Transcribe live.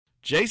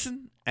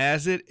Jason,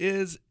 as it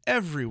is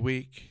every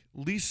week,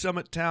 Lee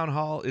Summit Town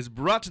Hall is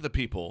brought to the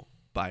people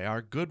by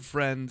our good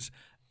friends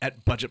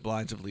at Budget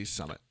Blinds of Lee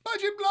Summit.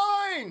 Budget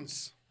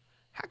Blinds!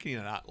 How can you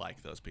not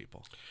like those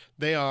people?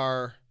 They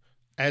are,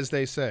 as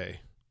they say,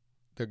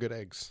 they're good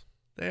eggs.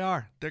 They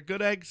are. They're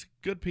good eggs,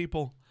 good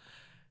people.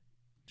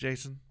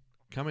 Jason,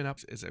 coming up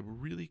is a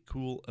really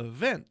cool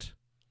event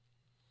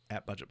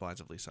at Budget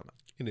Blinds of Lee Summit.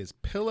 It is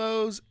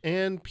Pillows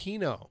and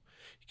Pinot.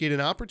 You get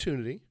an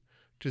opportunity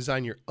to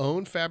design your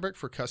own fabric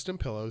for custom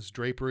pillows,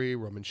 drapery,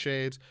 Roman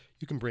shades.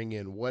 You can bring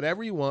in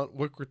whatever you want,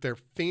 work with their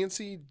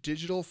fancy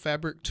digital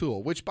fabric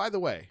tool, which, by the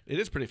way, It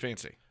is pretty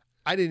fancy.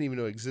 I didn't even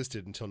know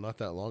existed until not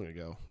that long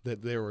ago,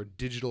 that there were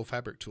digital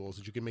fabric tools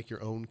that you can make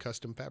your own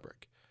custom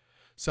fabric.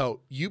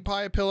 So you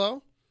buy a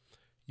pillow,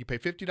 you pay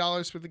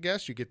 $50 for the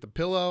guest, you get the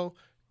pillow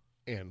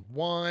and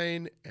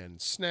wine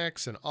and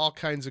snacks and all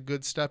kinds of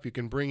good stuff. You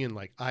can bring in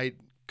like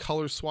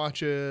color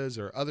swatches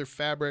or other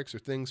fabrics or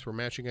things for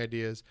matching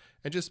ideas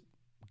and just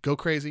go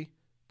crazy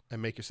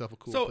and make yourself a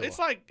cool pillow. It's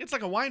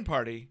like a wine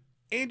party,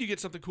 and you get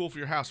something cool for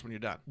your house when you're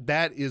done.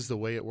 That is the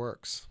way it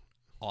works.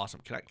 Awesome.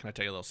 Can I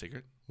tell you a little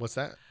secret? What's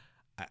that?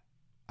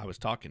 I was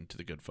talking to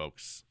the good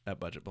folks at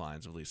Budget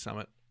Blinds of Lee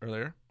Summit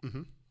earlier.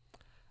 Mm-hmm.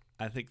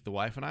 I think the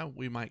wife and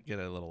we might get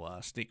a little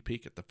sneak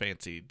peek at the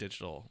fancy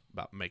digital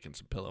about making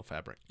some pillow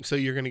fabric. So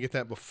you're going to get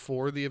that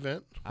before the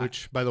event,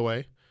 which, by the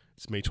way,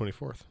 is May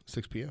 24th,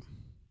 6 p.m.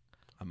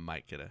 I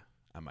might get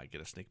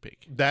a sneak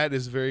peek. That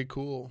is very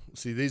cool.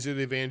 See, these are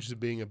the advantages of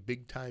being a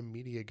big-time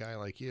media guy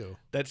like you.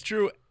 That's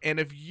true.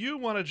 And if you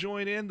want to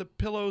join in the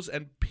Pillows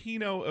and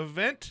Pinot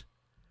event,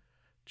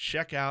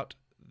 check out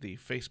the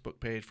Facebook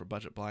page for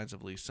Budget Blinds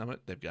of Lee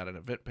Summit. They've got an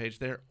event page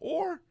there,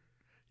 or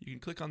you can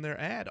click on their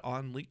ad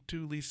on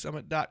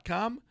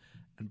link2leesummit.com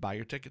and buy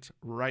your tickets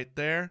right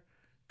there.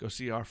 Go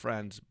see our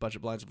friends,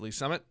 Budget Blinds of Lee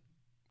Summit.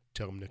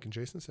 Tell them Nick and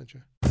Jason sent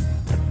you.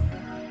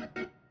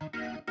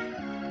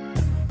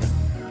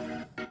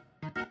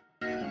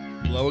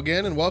 Hello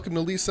again, and welcome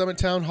to Lee Summit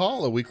Town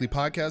Hall, a weekly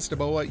podcast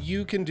about what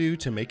you can do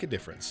to make a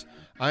difference.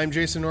 I'm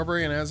Jason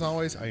Norbury, and as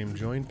always, I am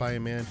joined by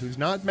a man who's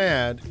not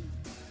mad,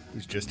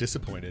 who's just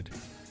disappointed.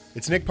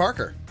 It's Nick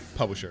Parker,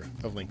 publisher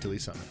of Link to Lee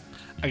Summit.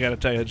 I got to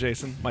tell you,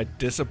 Jason, my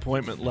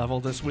disappointment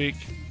level this week,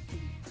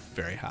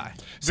 very high.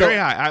 Very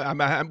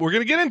high. We're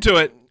going to get into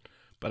it,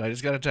 but I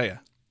just got to tell you,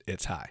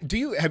 it's high.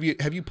 Have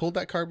you pulled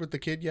that card with the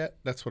kid yet?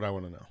 That's what I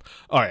want to know.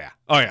 Oh,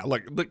 yeah.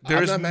 Look,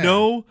 there is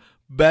no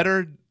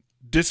better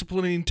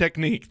disciplining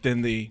technique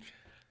than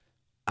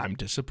I'm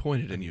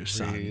disappointed in you,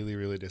 son. Really,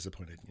 really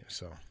disappointed in you.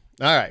 So,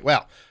 all right.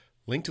 Well,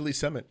 Link to Lee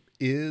Summit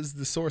is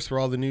the source for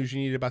all the news you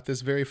need about this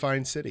very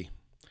fine city.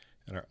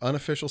 And our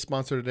unofficial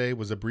sponsor today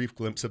was a brief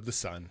glimpse of the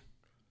sun.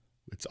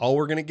 It's all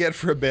we're going to get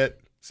for a bit,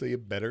 so you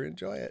better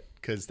enjoy it,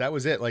 because that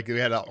was it. Like, we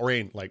had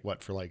rain,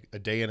 for a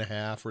day and a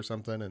half or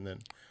something, and then...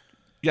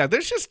 Yeah,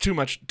 there's just too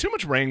much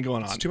rain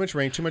going on. It's too much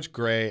rain, too much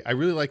gray. I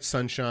really like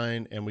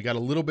sunshine, and we got a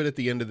little bit at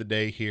the end of the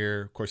day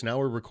here. Of course, now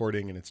we're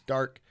recording, and it's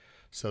dark,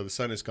 so the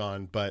sun is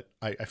gone. But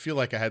I feel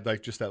like I had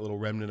just that little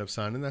remnant of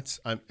sun, and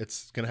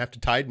it's going to have to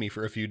tide me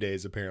for a few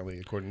days, apparently,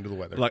 according to the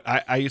weather. Look,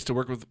 I used to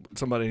work with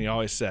somebody, and he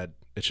always said,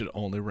 it should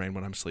only rain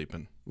when I'm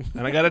sleeping.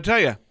 And I got to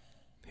tell you,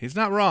 he's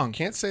not wrong.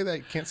 Can't say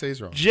that. Can't say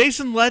he's wrong.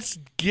 Jason, let's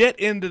get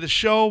into the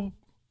show.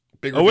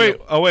 Big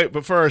reveal. Oh, wait.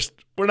 But first,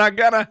 we're not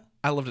going to.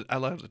 I love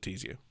to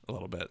tease you a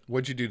little bit.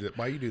 What'd you do?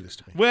 Why you do this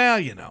to me?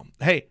 Well,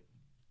 hey,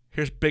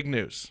 here's big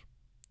news.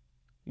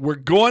 We're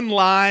going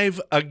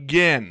live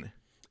again.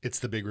 It's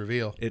the big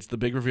reveal. It's the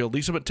big reveal.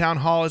 Lee Summit Town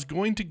Hall is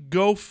going to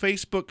go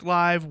Facebook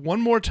Live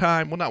one more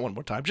time. Well, not one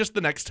more time, just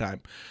the next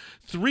time.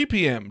 3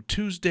 p.m.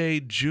 Tuesday,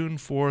 June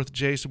 4th.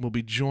 Jason will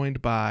be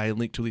joined by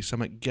Link to Lee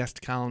Summit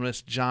guest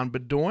columnist John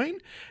Bedoin.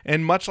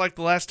 And much like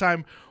the last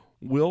time,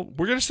 we're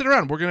going to sit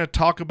around. We're going to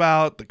talk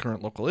about the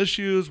current local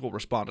issues. We'll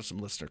respond to some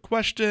listener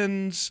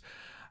questions.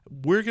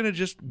 We're going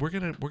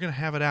to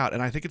have it out,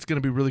 and I think it's going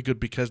to be really good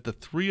because the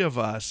three of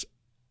us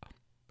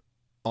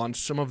on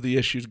some of the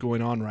issues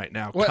going on right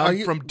now come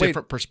from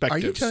different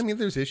perspectives. Are you telling me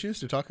there's issues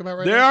to talk about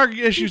right now? There are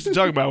issues to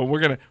talk about. We're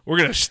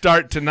gonna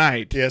start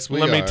tonight. Yes, we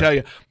Let are. me tell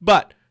you.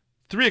 But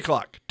 3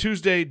 o'clock,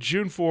 Tuesday,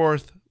 June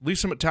 4th, Lee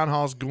Summit Town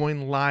Hall is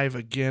going live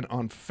again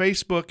on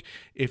Facebook.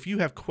 If you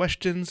have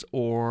questions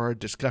or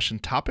discussion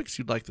topics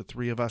you'd like the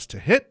three of us to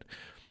hit,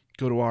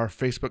 go to our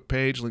Facebook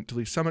page, Link to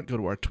Lee Summit. Go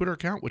to our Twitter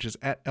account, which is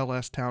at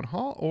LS Town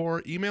Hall,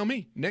 or email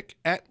me, Nick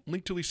at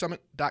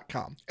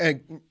linktoleesummit.com.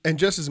 And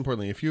just as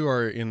importantly, if you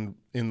are in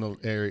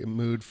the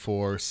mood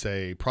for,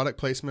 say, product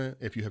placement,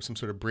 if you have some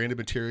sort of branded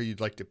material you'd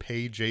like to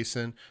pay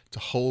Jason to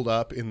hold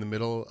up in the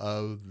middle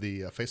of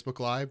the Facebook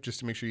Live just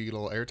to make sure you get a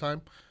little airtime,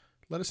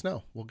 let us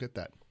know. We'll get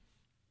that.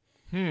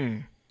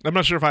 I'm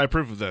not sure if I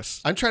approve of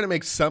this. I'm trying to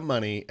make some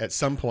money at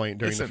some point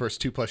during the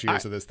first 2+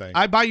 years of this thing.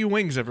 I buy you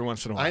wings every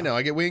once in a while. I know.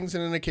 I get wings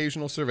and an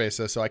occasional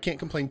cerveza, so I can't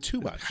complain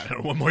too much. I don't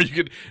know what more you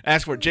could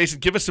ask for. Jason,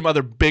 give us some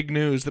other big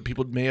news that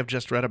people may have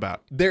just read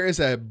about. There is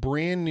a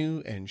brand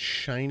new and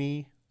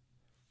shiny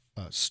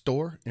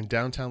store in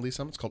downtown Lee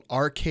Summit. It's called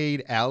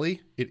Arcade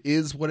Alley. It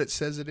is what it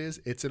says it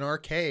is. It's an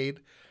arcade.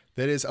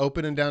 that is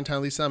open in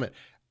downtown Lee Summit.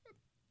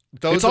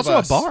 It's also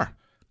a bar.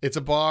 It's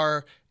a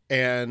bar,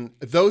 and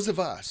those of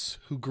us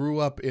who grew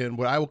up in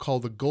what I will call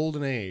the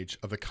golden age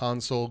of the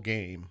console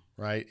game,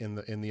 right,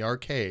 in the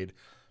arcade,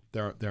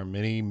 there are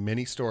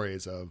many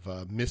stories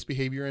of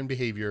misbehavior and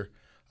behavior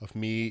of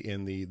me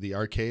in the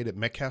arcade at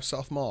Metcalf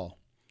South Mall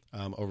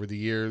over the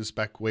years,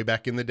 way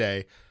back in the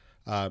day.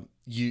 I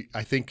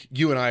think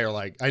you and I are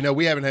like, I know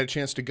we haven't had a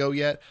chance to go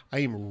yet. I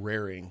am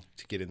raring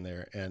to get in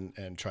there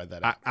and try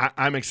that out.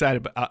 I'm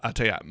excited, but I'll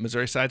tell you,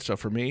 Missouri side. So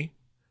for me,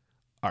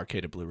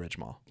 arcade at Blue Ridge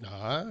Mall.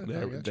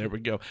 There we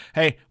go.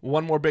 Hey,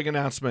 one more big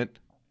announcement.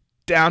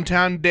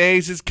 Downtown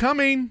Days is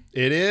coming.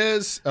 It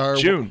is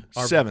June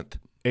 7th,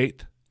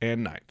 8th,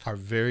 and 9th. Our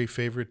very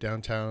favorite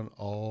downtown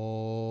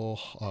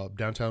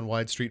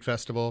wide street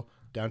festival,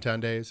 Downtown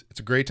Days. It's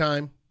a great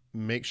time.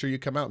 Make sure you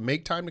come out.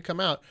 Make time to come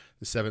out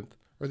the 7th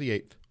or the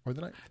 8th or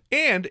the 9th.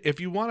 And if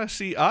you want to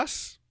see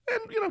us,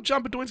 and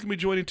John Bedoin's going to be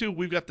joining too,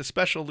 we've got the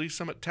special Lee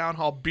Summit Town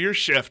Hall beer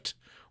shift.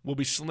 We'll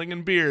be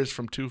slinging beers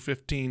from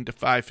 2:15 to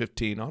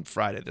 5:15 on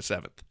Friday the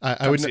 7th.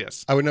 I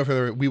would know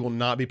for we will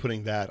not be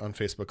putting that on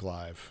Facebook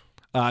Live.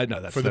 No,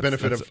 that's for the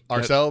benefit of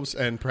ourselves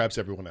and perhaps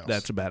everyone else.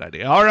 That's a bad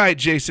idea. All right,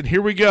 Jason,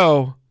 here we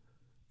go.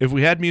 If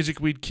we had music,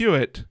 we'd cue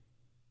it.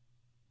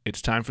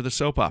 It's time for the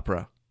soap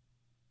opera.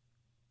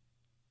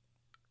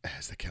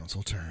 As the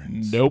council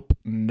turns. Nope,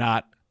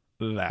 not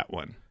that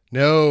one.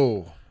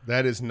 No,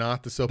 that is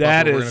not the soap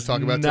opera we're going to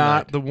talk about tonight. That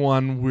is not the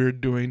one we're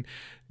doing.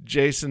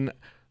 Jason,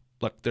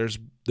 look, there's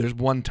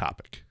one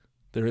topic.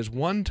 There is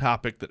one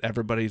topic that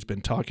everybody's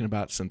been talking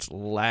about since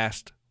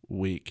last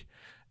week,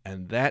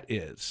 and that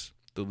is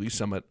the Lee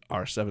Summit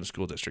R7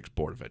 School District's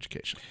Board of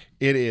Education.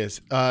 It is.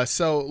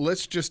 So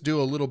let's just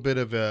do a little bit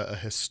of a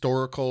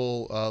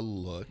historical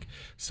look.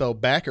 So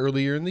back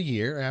earlier in the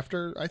year,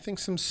 after I think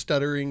some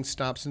stuttering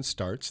stops and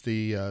starts,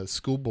 the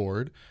school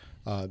board,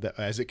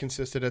 as it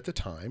consisted at the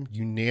time,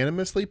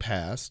 unanimously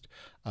passed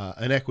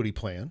an equity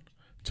plan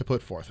to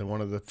put forth. And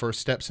one of the first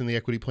steps in the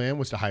equity plan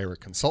was to hire a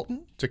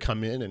consultant to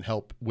come in and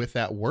help with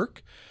that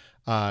work.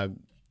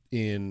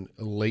 In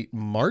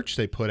March,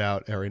 they put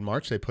out an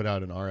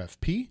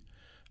RFP.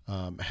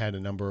 Had a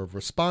number of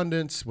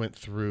respondents, went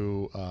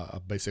through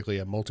basically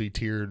a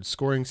multi-tiered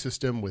scoring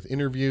system with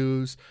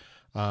interviews,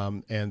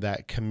 and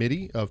that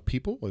committee of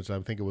people I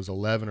think it was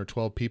 11 or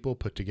 12 people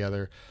put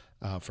together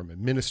from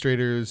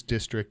administrators,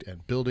 district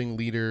and building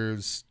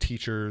leaders,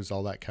 teachers,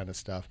 all that kind of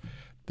stuff.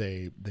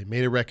 They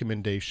made a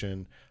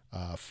recommendation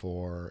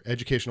for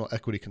educational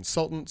equity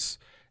consultants,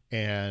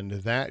 and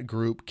that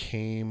group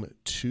came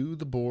to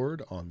the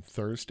board on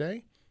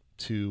Thursday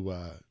to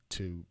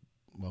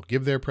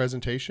give their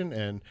presentation,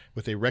 and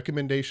with a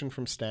recommendation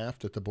from staff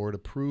that the board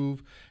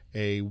approve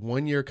a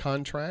 1-year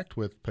contract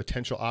with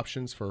potential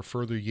options for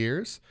further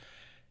years.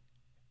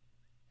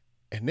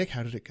 And Nick,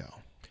 how did it go?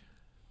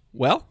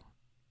 Well,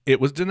 it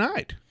was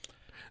denied.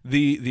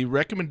 The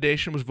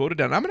recommendation was voted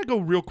down. I'm going to go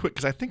real quick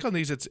because I think on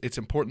these it's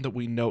important that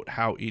we note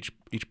how each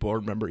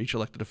board member, each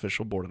elected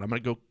official board, and I'm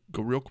going to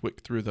go real quick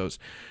through those.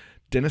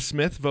 Dennis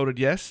Smith voted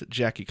yes.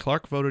 Jackie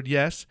Clark voted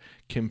yes.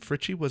 Kim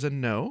Fritchie was a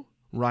no.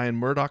 Ryan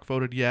Murdoch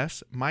voted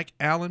yes. Mike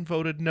Allen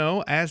voted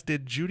no, as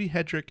did Judy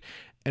Hedrick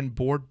and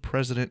board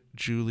president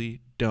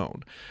Julie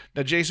Doan.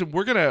 Now, Jason,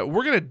 we're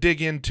gonna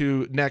dig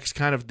into next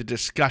kind of the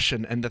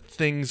discussion and the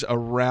things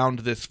around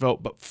this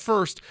vote. But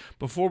first,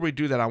 before we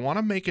do that, I want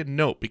to make a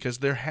note because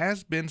there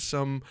has been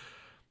some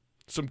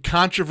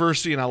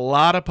controversy and a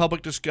lot of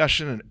public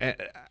discussion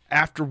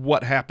after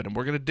what happened, and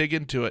we're going to dig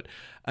into it.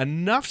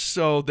 Enough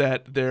so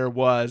that there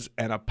was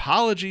an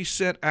apology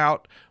sent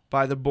out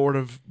by the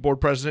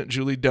board president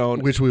Julie Doan,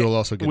 which we will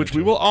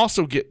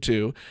also get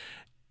to.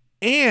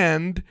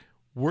 And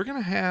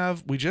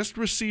we just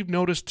received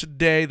notice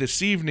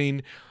this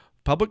evening,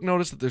 public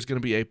notice that there's going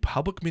to be a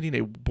public meeting,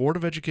 a Board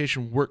of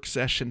Education work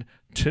session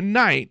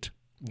tonight,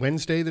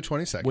 Wednesday the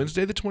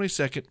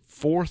 22nd,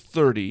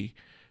 4:30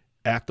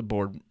 at the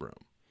board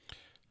room.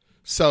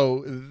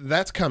 So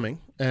that's coming,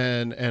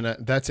 and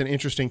that's an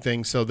interesting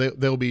thing. So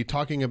they'll be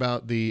talking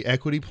about the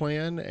equity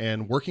plan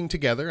and working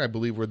together, I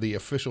believe were the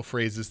official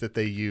phrases that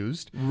they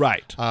used.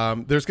 Right.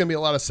 There's going to be a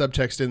lot of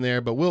subtext in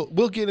there, but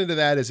we'll get into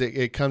that as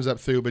it comes up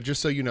through. But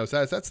just so you know,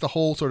 that's the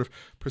whole sort of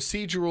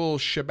procedural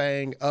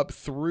shebang up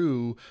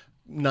through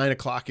 9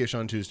 o'clock-ish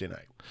on Tuesday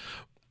night.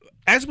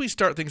 As we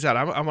start things out,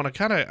 I'm going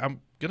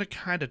to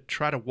kind of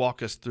try to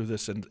walk us through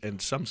this in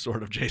some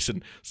sort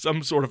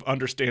of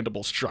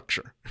understandable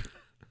structure.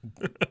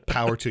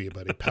 Power to you,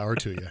 buddy. Power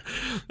to you.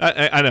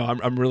 I know.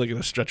 I'm really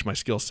going to stretch my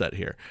skill set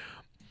here.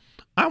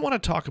 I want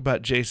to talk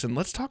about, Jason,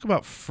 let's talk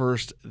about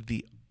first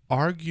the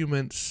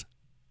arguments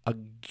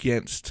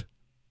against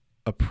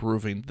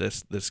approving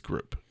this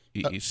group,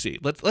 EEC.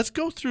 Let's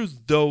go through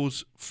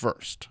those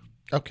first.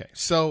 Okay.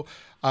 So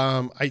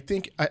I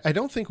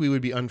don't think we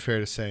would be unfair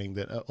to saying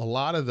that a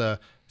lot of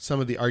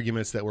some of the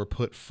arguments that were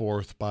put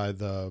forth by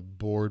the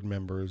board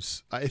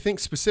members, I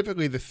think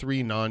specifically the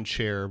 3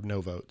 non-chair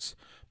no votes,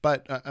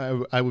 but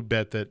I would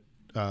bet that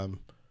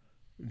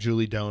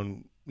Julie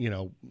Doan,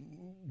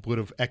 would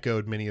have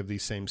echoed many of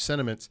these same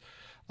sentiments.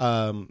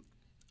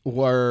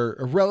 were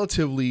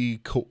relatively,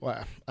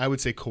 I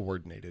would say,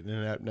 coordinated.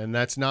 And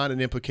that's not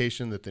an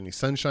implication that any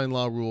sunshine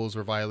law rules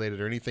are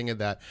violated or anything of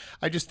that.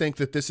 I just think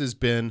that this has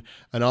been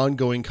an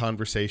ongoing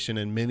conversation,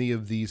 and many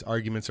of these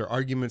arguments are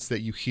arguments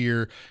that you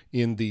hear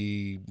in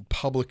the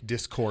public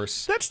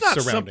discourse. That's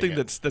not surrounding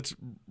something that's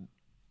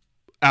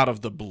out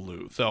of the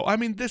blue, though. I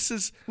mean, this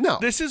is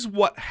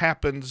what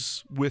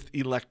happens with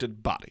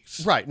elected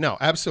bodies. Right. No,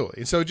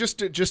 absolutely. So just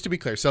to be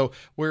clear, so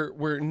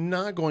we're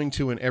not going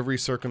to in every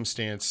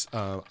circumstance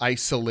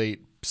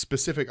isolate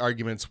specific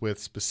arguments with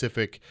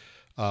specific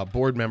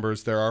board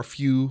members. There are a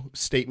few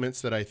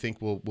statements that I think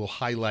we'll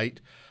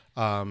highlight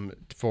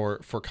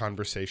for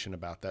conversation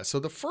about that. So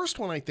the first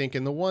one, I think,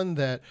 and the one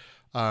that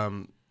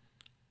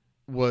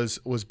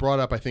was brought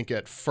up, I think,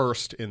 at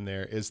first in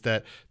there, is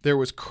that there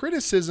was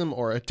criticism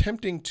or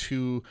attempting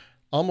to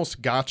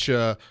almost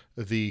gotcha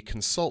the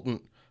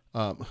consultant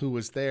who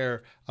was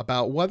there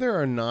about whether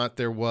or not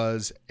there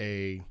was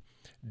a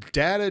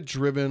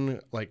data-driven,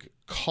 like,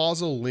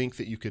 causal link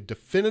that you could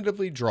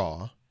definitively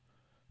draw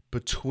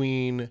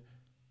between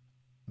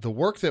the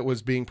work that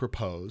was being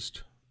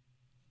proposed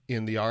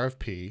in the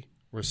RFP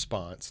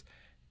response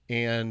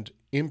and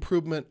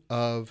improvement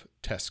of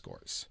test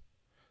scores.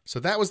 So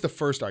that was the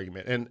first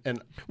argument,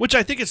 and which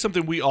I think is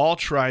something we all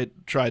try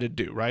to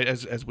do, right?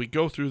 As we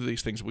go through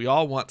these things, we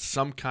all want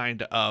some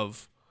kind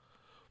of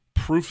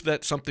proof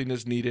that something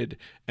is needed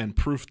and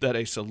proof that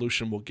a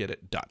solution will get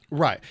it done.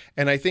 Right.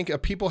 And I think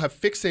people have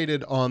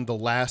fixated on the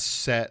last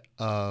set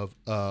of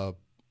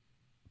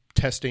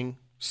testing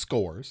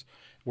scores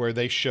where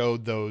they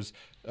showed those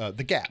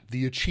the gap,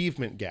 the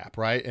achievement gap,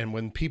 right? And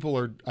when people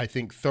are, I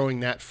think,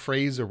 throwing that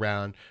phrase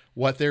around,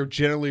 what they're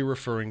generally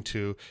referring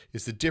to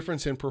is the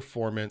difference in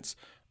performance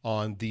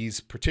on these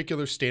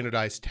particular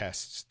standardized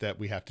tests that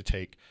we have to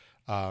take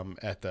from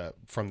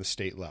the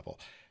state level.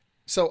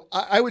 So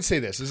I would say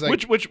this is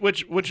like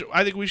which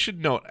I think we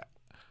should note.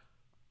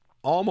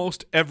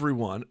 Almost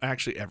everyone,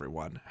 actually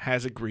everyone,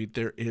 has agreed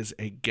there is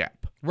a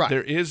gap. Right.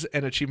 There is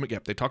an achievement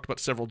gap. They talked about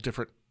several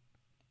different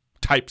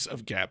types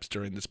of gaps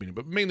during this meeting,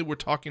 but mainly we're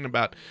talking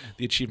about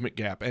the achievement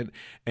gap.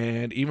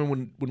 And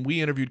even when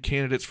we interviewed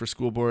candidates for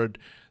school board,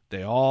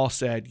 they all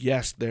said,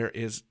 yes, there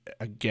is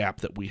a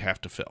gap that we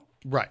have to fill.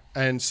 Right.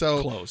 And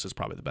so close is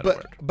probably the better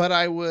word. But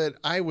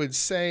I would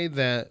say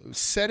that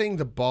setting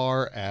the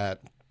bar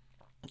at,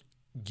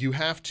 you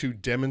have to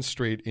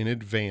demonstrate in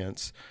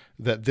advance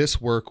that this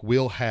work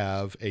will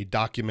have a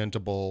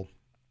documentable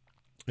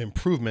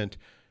improvement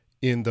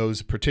in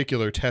those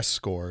particular test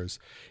scores,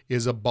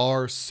 is a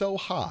bar so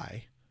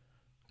high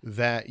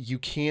that you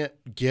can't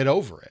get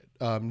over it.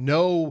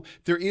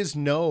 There is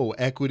no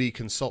equity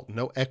consultant,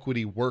 no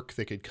equity work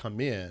that could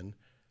come in,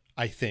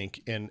 I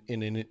think, in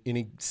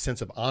any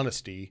sense of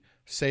honesty,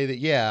 say that,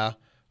 yeah,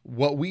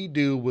 what we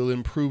do will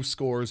improve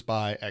scores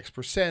by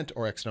X%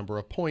 or X number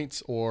of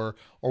points or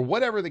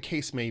whatever the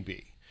case may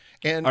be.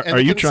 And are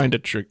you trying to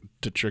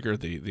trigger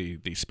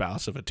the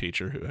spouse of a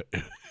teacher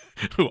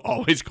who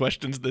always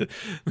questions the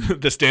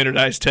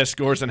standardized test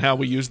scores and how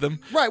we use them?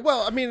 Right.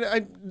 Well, I mean,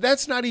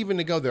 that's not even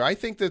to go there. I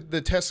think that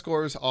the test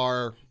scores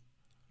are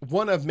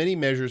one of many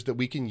measures that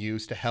we can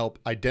use to help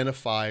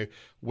identify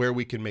where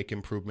we can make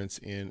improvements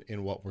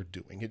in what we're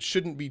doing. It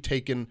shouldn't be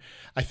taken,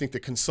 I think the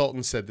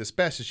consultant said this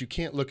best, is you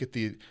can't look at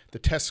the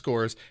test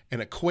scores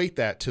and equate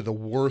that to the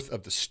worth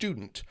of the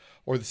student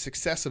or the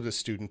success of the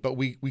student, but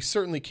we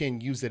certainly can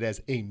use it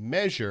as a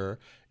measure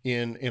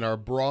in our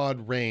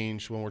broad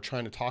range when we're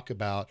trying to talk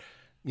about,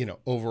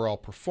 overall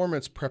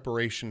performance,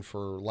 preparation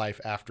for life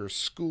after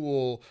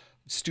school,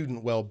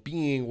 student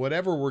well-being,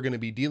 whatever we're going to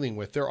be dealing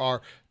with.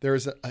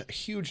 There's a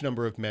huge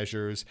number of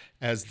measures,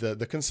 as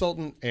the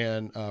consultant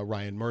and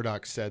Ryan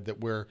Murdoch said, that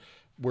we're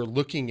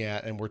looking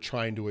at and we're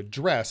trying to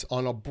address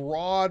on a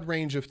broad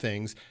range of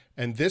things.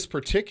 And this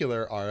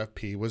particular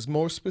RFP was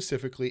more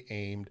specifically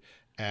aimed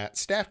at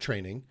staff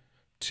training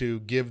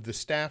to give the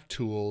staff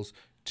tools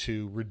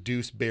to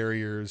reduce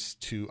barriers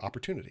to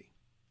opportunity.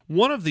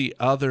 One of the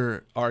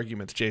other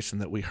arguments, Jason,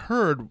 that we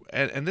heard,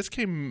 and this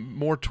came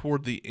more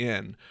toward the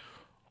end,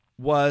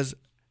 was,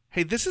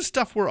 hey, this is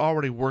stuff we're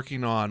already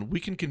working on. We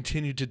can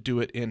continue to do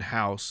it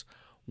in-house.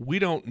 We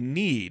don't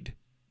need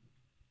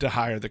to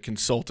hire the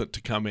consultant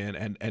to come in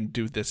and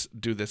do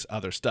this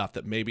other stuff,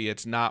 that maybe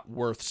it's not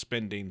worth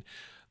spending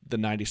the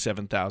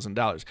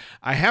 $97,000.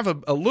 I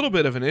have a little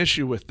bit of an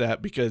issue with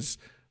that, because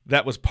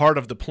that was part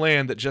of the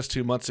plan that just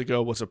 2 months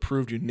ago was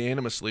approved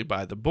unanimously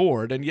by the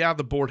board. And yeah,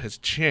 the board has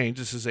changed.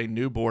 This is a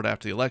new board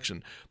after the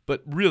election,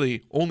 but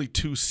really only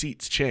 2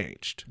 seats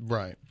changed.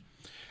 Right.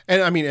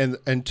 And I mean,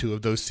 and 2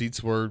 of those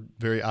seats were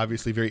very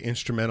obviously very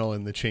instrumental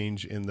in the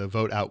change in the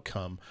vote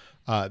outcome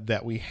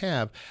that we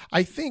have.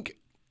 I think,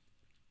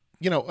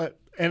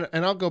 and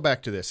I'll go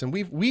back to this, and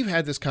we've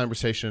had this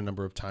conversation a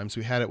number of times.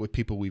 We had it with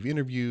people we've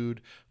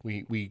interviewed.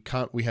 We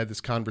had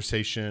this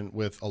conversation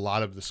with a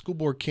lot of the school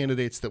board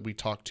candidates that we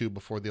talked to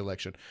before the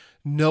election.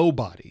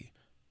 Nobody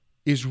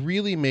is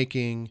really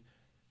making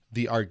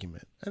the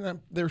argument.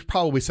 And there's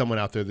probably someone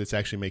out there that's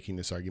actually making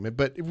this argument,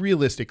 but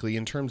realistically,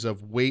 in terms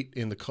of weight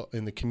in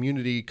the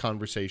community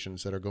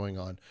conversations that are going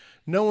on,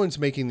 no one's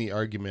making the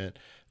argument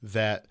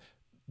that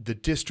the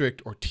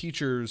district or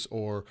teachers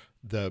or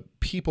the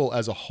people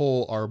as a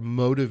whole are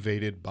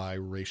motivated by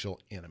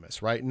racial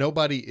animus, right?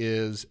 Nobody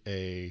is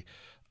a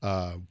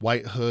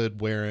white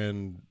hood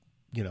wearing,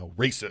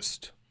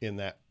 racist in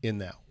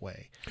that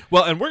way.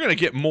 Well, and we're going to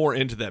get more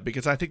into that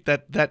because I think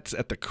that's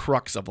at the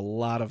crux of a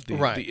lot of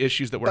the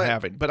issues that we're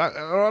having. But I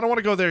don't want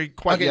to go there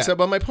quite yet. Okay,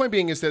 but my point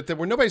being is that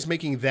nobody's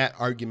making that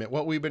argument.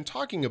 What we've been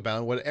talking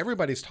about, what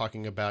everybody's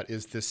talking about,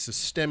 is this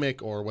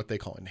systemic or what they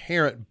call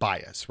inherent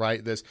bias,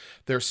 right?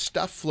 There's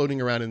stuff floating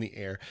around in the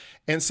air.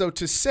 And so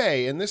to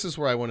say, and this is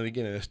where I wanted to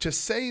get into, to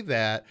say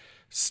that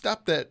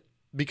stuff that,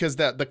 because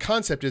the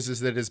concept is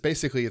that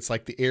it's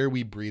like the air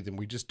we breathe and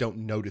we just don't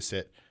notice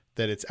it,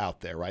 that it's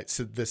out there, right?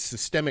 So the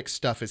systemic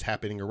stuff is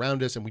happening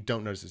around us and we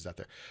don't notice it's out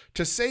there.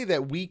 To say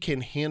that we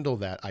can handle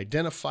that,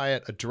 identify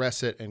it,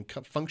 address it, and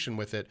function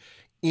with it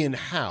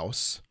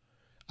in-house,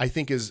 I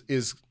think is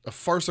a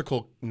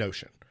farcical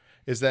notion.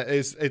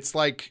 It's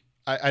like,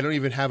 I don't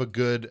even have a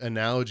good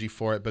analogy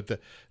for it, but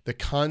the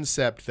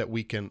concept that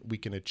we can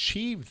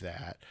achieve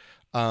that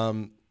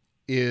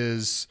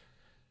is,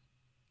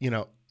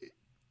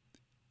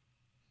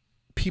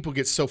 people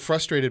get so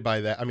frustrated by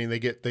that. I mean, they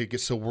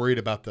get so worried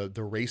about the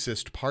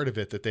racist part of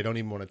it that they don't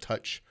even want to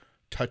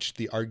touch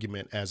the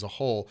argument as a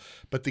whole.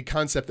 But the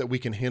concept that we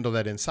can handle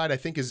that inside, I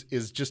think,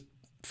 is just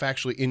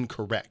factually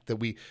incorrect.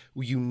 That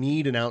you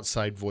need an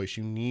outside voice.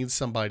 You need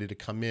somebody to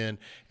come in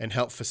and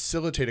help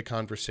facilitate a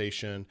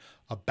conversation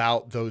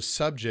about those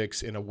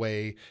subjects in a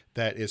way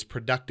that is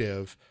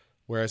productive.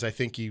 Whereas I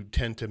think you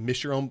tend to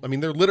miss your own. I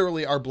mean, there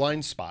literally are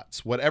blind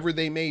spots. Whatever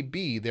they may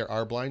be, there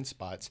are blind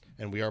spots,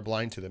 and we are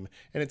blind to them.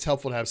 And it's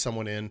helpful to have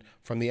someone in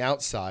from the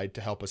outside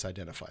to help us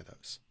identify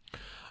those.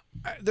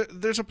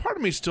 There's a part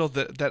of me still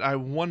that I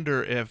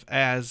wonder if,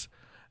 as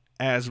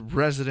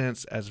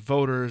residents, as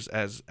voters,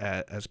 as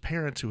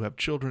parents who have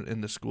children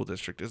in the school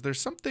district, is there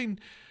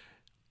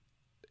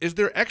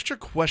extra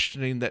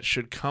questioning that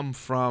should come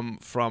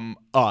from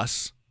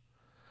us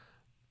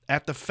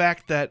at the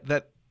fact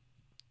that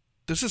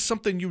this is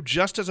something you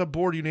just as a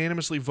board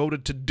unanimously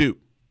voted to do.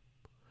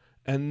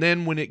 And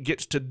then when it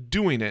gets to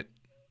doing it,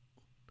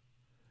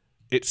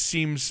 it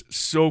seems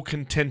so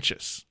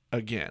contentious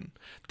again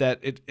that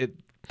it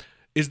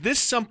is this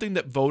something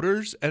that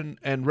voters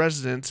and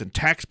residents and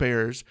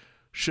taxpayers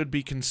should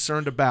be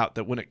concerned about,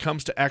 that when it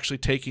comes to actually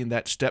taking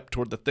that step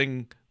toward the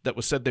thing that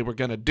was said they were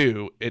going to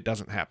do, it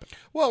doesn't happen?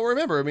 Well,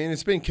 remember, I mean,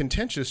 it's been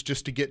contentious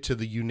just to get to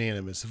the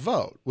unanimous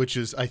vote, which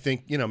is, I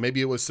think,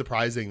 maybe it was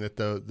surprising that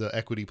the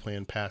equity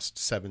plan passed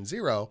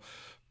 7-0,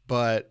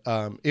 but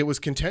it was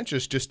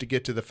contentious just to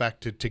get to the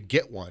fact to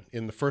get one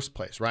in the first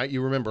place, right?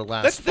 You remember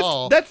last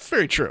fall. That's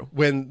very true.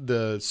 When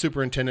the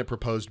superintendent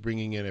proposed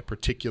bringing in a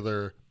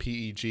particular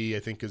PEG, I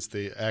think is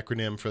the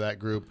acronym for that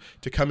group,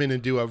 to come in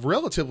and do a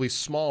relatively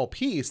small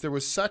piece, there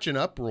was such an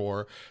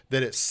uproar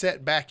that it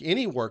set back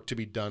any work to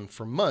be done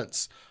for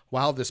months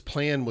while this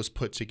plan was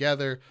put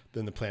together.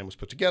 Then the plan was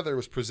put together, it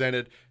was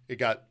presented, it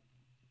got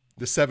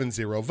the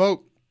 7-0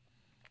 vote.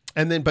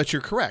 And then, but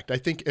you're correct. I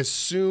think as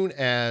soon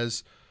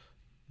as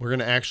we're going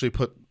to actually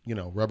put,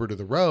 rubber to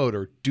the road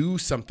or do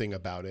something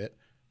about it,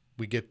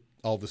 we get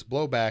all this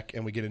blowback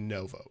and we get a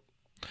no vote.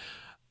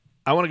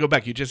 I want to go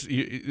back.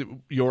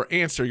 Your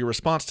answer, your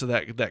response to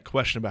that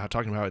question about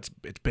talking about how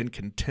it's been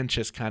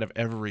contentious kind of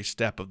every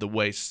step of the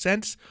way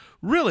since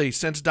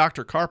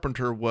Dr.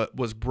 Carpenter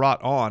was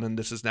brought on, and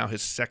this is now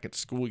his second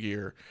school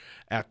year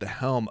at the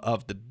helm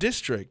of the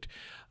district.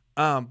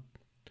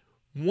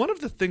 One of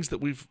the things that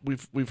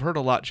we've heard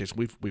a lot,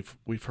 Jason,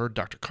 we've heard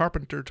Dr.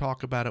 Carpenter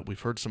talk about it.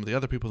 We've heard some of the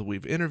other people that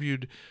we've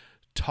interviewed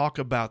talk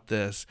about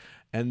this,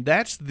 and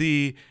that's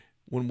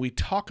when we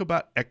talk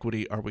about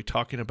equity, are we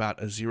talking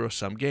about a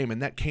zero-sum game? And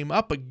that came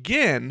up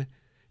again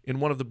in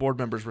one of the board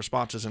members'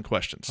 responses and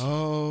questions.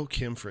 Oh,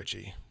 Kim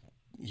Fritchie,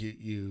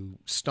 you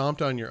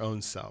stomped on your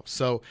own self.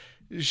 So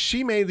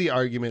she made the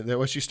argument that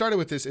when she started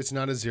with this, it's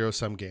not a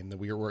zero-sum game, that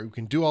we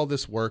can do all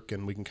this work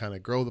and we can kind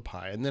of grow the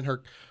pie. And then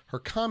her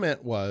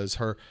comment was,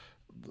 her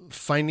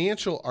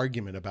financial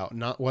argument about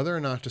not whether or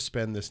not to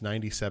spend this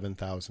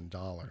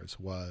 $97,000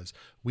 was,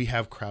 we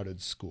have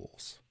crowded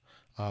schools.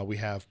 We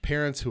have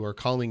parents who are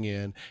calling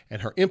in,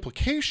 and her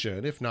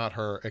implication, if not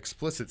her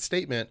explicit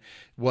statement,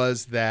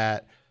 was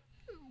that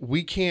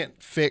we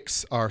can't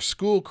fix our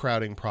school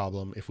crowding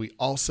problem if we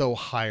also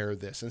hire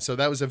this. And so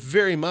that was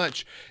very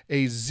much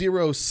a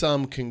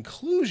zero-sum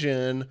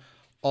conclusion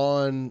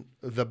on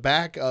the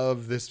back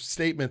of this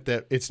statement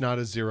that it's not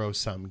a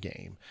zero-sum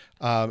game.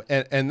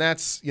 And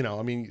that's,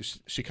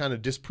 she kind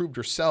of disproved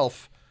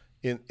herself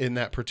in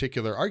that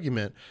particular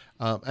argument.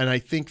 And I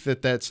think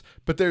that's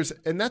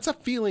a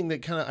feeling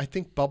that kind of, I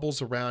think,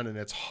 bubbles around, and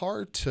it's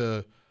hard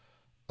to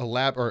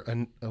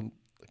elaborate or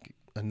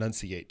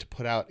enunciate, to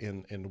put out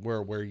in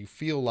where you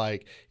feel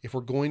like, if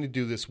we're going to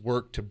do this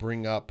work to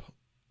bring up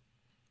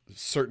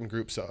certain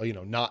groups,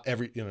 not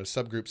every,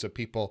 subgroups of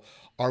people,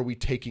 are we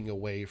taking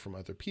away from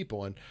other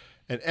people? And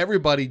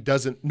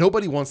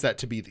nobody wants that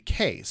to be the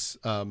case.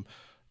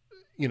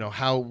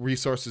 How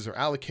resources are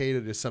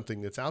allocated is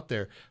something that's out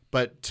there,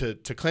 but to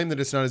claim that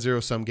it's not a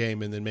zero-sum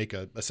game and then make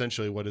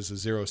essentially what is a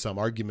zero-sum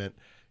argument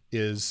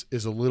is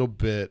a little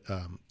bit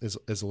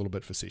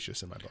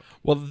facetious in my book.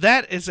 Well,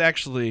 that is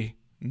actually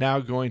now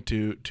going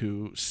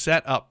to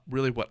set up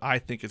really what I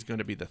think is going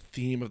to be the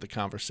theme of the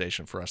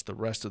conversation for us the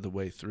rest of the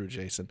way through,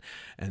 Jason,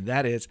 and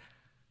that is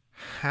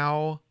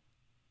how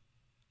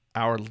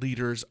our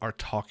leaders are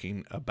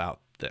talking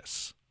about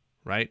this,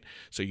 right?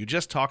 So you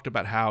just talked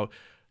about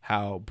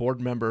how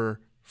board member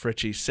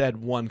Fritchie said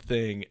one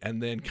thing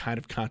and then kind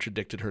of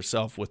contradicted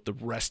herself with the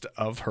rest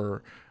of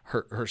her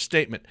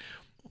statement.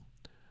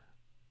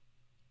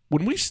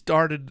 When we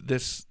started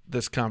this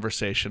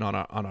conversation on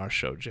our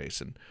show,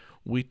 Jason,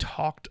 we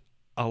talked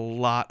a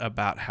lot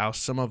about how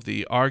some of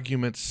the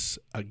arguments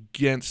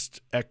against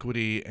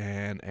equity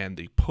and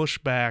the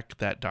pushback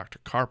that Dr.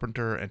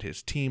 Carpenter and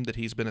his team that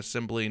he's been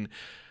assembling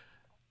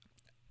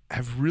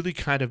have really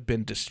kind of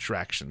been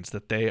distractions,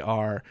 that they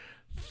are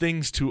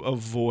things to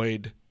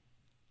avoid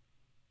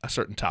a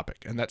certain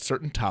topic, and that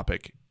certain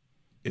topic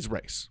is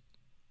race.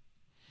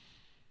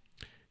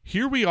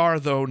 Here we are,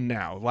 though,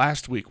 now.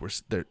 Last week,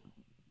 they're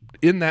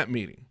in that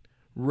meeting,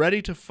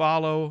 ready to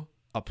follow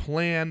a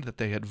plan that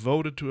they had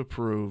voted to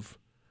approve,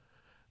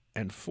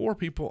 and 4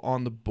 people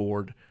on the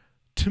board,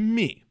 to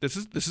me, this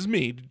is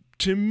me,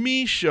 to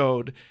me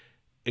showed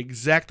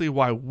exactly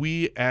why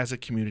we as a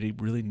community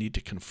really need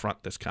to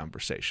confront this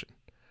conversation.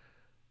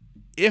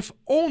 If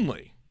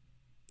only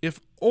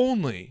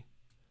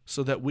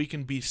so that we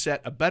can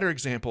set a better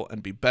example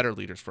and be better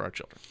leaders for our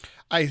children.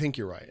 I think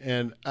you're right.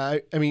 And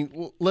I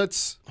mean, look,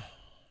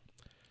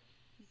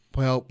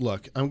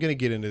 I'm going to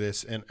get into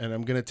this and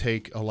I'm going to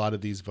take a lot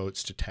of these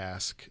votes to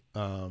task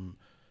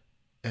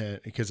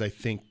because I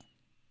think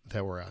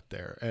that we're out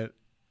there. And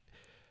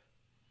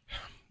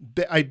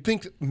I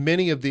think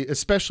many of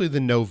especially the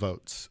no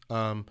votes,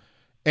 I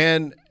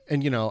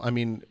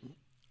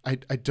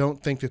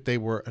don't think that they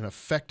were an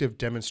effective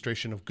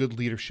demonstration of good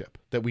leadership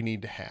that we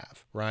need to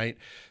have, right?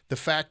 The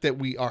fact that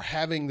we are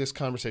having this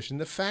conversation,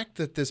 the fact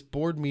that this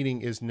board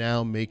meeting is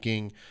now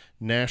making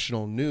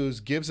national news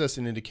gives us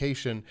an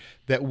indication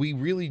that we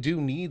really do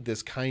need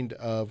this kind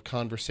of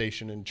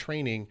conversation and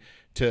training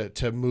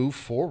to move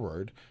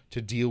forward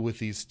to deal with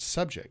these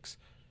subjects.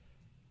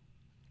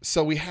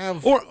 So we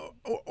have,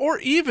 or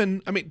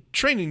even, I mean,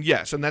 training,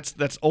 yes, and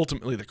that's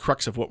ultimately the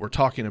crux of what we're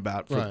talking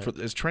about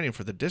is training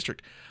for the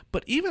district.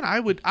 But even I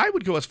would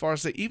go as far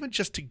as say even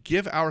just to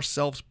give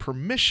ourselves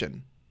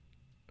permission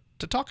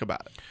to talk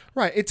about it.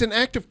 Right, it's an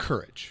act of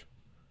courage,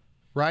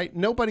 right?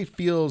 Nobody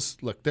feels.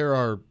 Look, there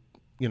are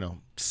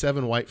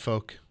 7 white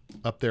folk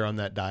up there on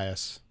that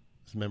dais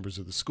as members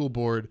of the school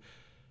board.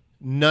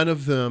 None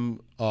of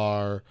them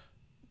are,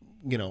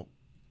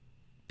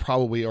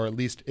 probably, or at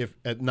least if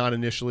not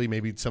initially,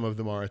 maybe some of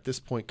them are at this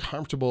point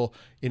comfortable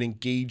in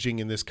engaging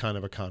in this kind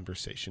of a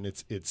conversation.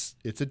 It's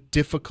a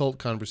difficult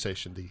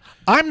conversation.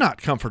 I'm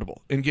not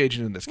comfortable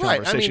engaging in this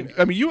conversation. Right,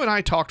 I mean, you and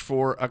I talked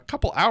for a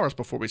couple hours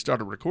before we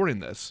started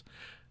recording this.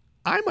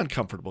 I'm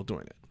uncomfortable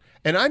doing it.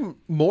 And I'm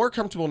more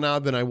comfortable now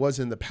than I was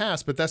in the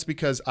past, but that's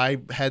because I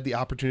had the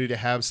opportunity to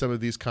have some of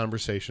these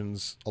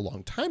conversations a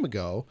long time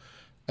ago,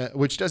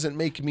 which doesn't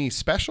make me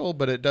special,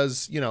 but it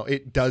does,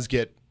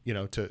 get,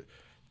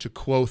 to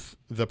quote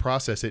the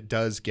process, it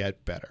does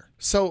get better.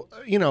 So,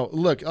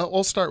 look,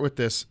 I'll start with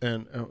this,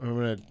 and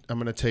I'm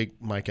gonna take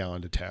Mike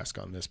Allen to task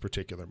on this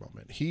particular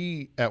moment.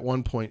 He, at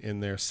one point in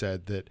there,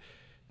 said that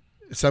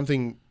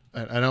something,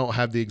 I don't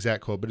have the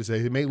exact quote, but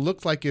it may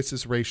look like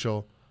it's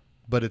racial,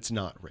 but it's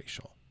not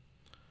racial.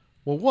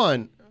 Well,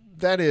 one,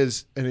 that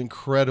is an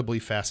incredibly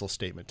facile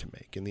statement to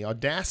make, and the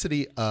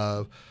audacity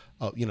of,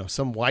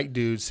 some white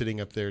dude sitting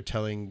up there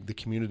telling the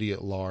community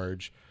at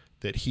large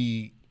that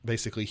he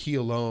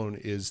alone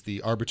is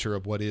the arbiter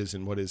of what is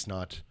and what is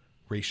not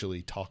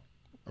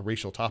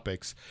racial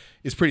topics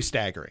is pretty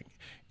staggering.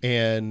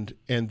 And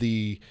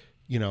the,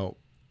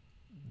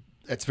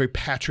 it's very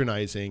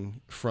patronizing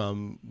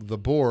from the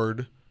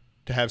board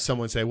to have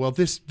someone say, well,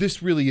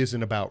 this really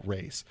isn't about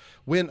race,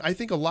 when I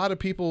think a lot of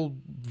people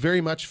very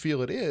much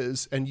feel it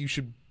is, and you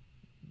should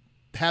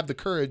have the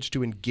courage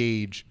to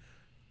engage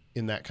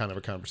in that kind of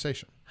a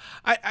conversation.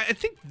 I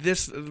think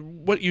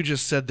what you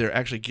just said there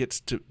actually gets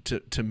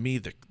to me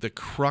the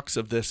crux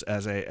of this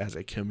as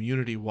a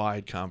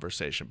community-wide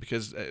conversation,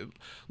 because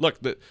look,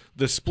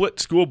 the split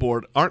school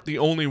board aren't the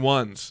only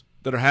ones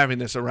that are having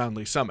this around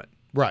Lee Summit.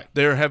 Right.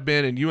 There have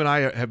been, and you and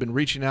I have been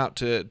reaching out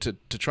to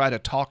try to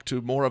talk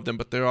to more of them,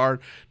 but there are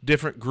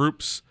different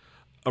groups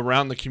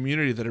around the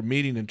community that are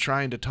meeting and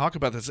trying to talk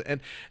about this.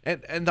 And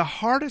the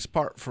hardest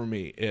part for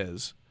me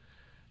is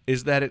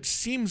that it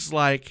seems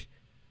like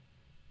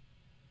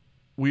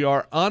we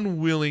are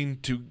unwilling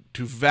to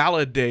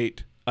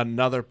validate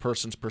another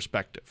person's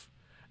perspective.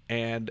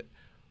 And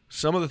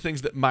some of the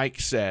things that Mike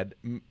said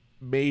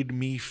made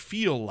me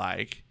feel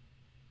like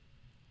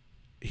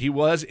he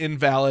was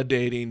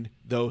invalidating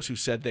those who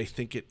said they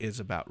think it is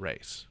about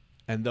race,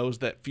 and those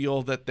that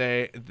feel that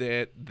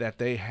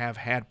they have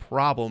had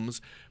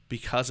problems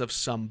because of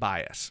some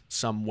bias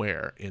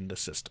somewhere in the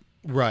system.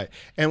 Right.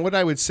 And what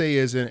I would say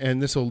is,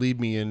 and this will lead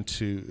me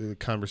into the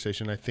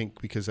conversation, I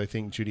think, because I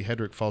think Judy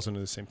Hedrick falls into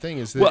the same thing,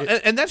 is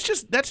that and that's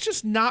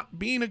just not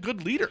being a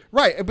good leader.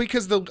 Right,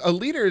 because a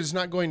leader is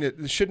not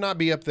should not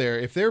be up there.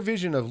 If their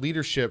vision of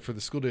leadership for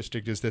the school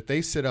district is that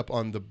they sit up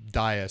on the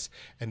dais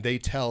and they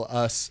tell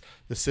us,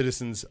 the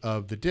citizens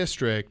of the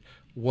district,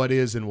 what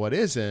is and what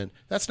isn't,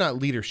 that's not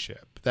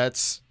leadership.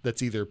 That's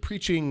either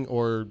preaching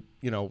or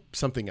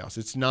something else.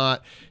 It's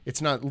not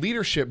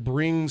leadership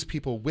brings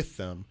people with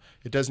them.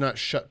 It does not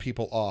shut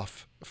people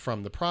off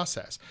from the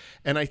process.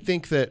 And I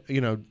think that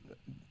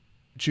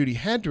Judy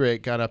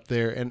Hedrick got up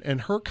there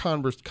and her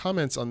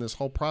comments on this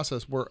whole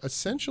process were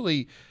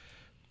essentially,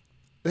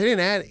 they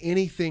didn't add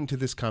anything to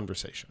this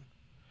conversation.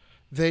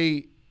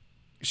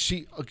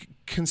 She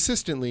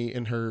consistently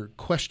in her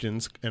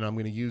questions, and I'm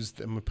going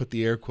to put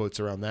the air quotes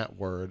around that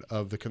word,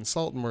 of the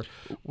consultant.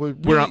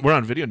 We're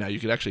on video now. You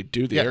could actually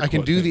do the air quotes. I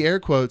can do the air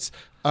quotes.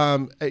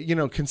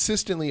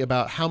 Consistently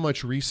about how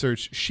much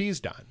research she's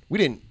done. We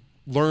didn't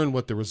learn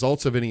what the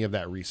results of any of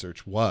that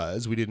research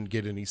was. We didn't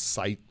get any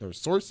site or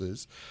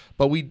sources,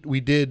 but we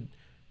did.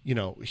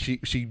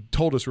 She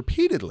told us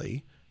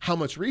repeatedly how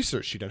much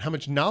research she'd done, how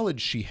much knowledge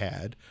she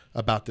had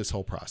about this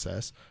whole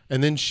process.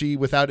 And then she,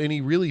 without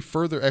any really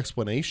further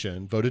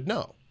explanation, voted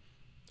no.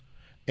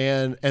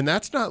 And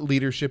that's not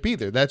leadership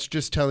either. That's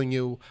just telling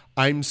you,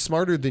 I'm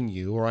smarter than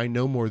you, or I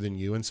know more than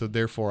you, and so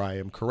therefore I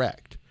am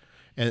correct.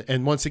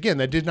 And once again,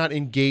 that did not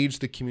engage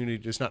the community,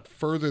 does not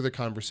further the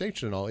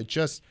conversation at all. It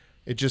just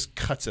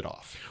cuts it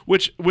off.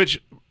 Which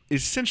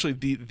essentially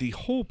the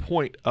whole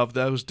point of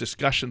those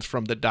discussions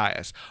from the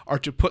dais are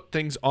to put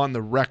things on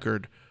the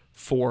record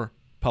for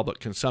public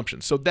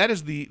consumption. So that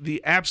is the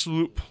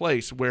absolute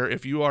place where,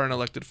 if you are an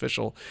elected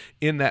official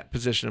in that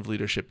position of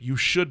leadership, you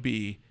should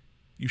be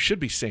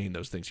saying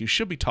those things. You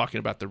should be talking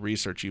about the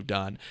research you've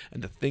done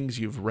and the things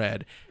you've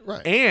read,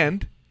 right?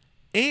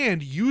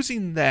 And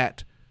using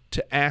that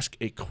to ask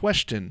a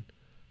question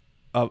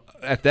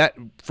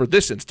for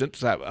this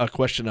instance, a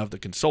question of the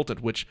consultant,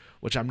 which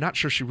I'm not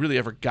sure she really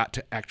ever got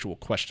to actual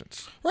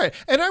questions. Right.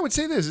 And I would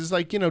say this is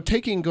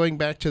going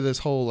back to this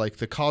whole,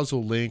 the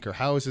causal link, or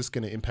how is this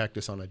going to impact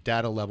us on a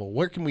data level?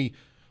 What can we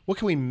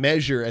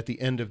measure at the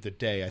end of the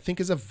day, I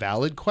think is a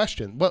valid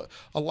question. Well,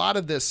 a lot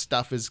of this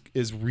stuff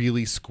is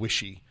really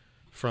squishy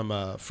from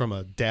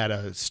a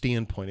data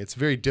standpoint. It's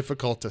very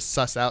difficult to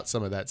suss out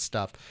some of that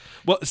stuff.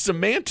 Well,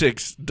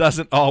 semantics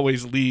doesn't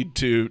always lead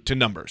to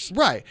numbers.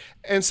 Right.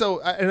 And so,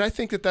 and I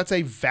think that's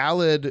a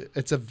valid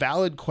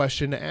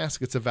question to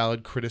ask. It's a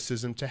valid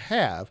criticism to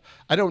have.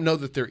 I don't know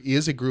that there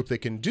is a group that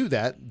can do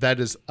that. That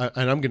is,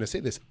 and I'm going to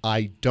say this,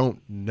 I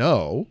don't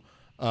know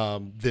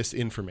this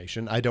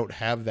information. I don't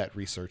have that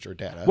research or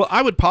data. Well,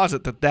 I would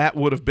posit that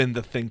would have been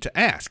the thing to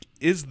ask.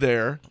 Is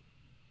there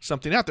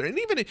something out there? And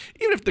even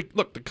if the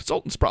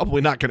consultant's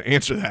probably not going to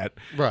answer that,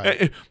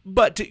 right?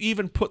 But to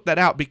even put that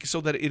out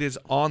so that it is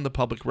on the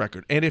public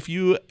record, and if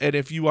you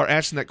are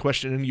asking that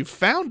question and you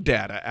found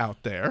data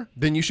out there,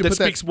 then you should that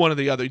speaks one or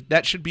the other.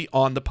 That should be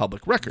on the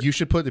public record. You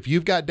should put, if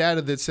you've got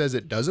data that says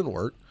it doesn't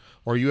work,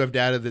 or you have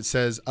data that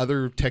says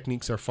other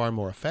techniques are far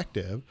more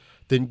effective,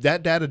 then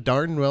that data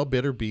darn well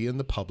better be in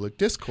the public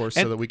discourse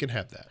so that we can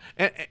have that.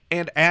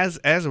 And as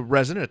a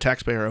resident, a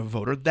taxpayer, a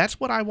voter, that's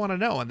what I want to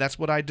know, and that's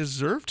what I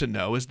deserve to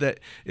know, is that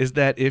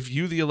if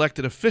you, the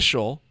elected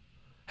official,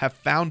 have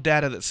found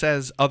data that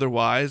says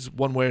otherwise,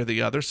 one way or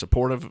the other,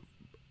 supportive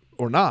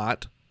or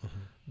not,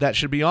 that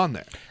should be on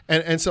there.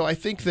 And so I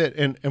think that,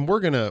 and we're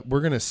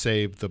gonna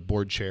save the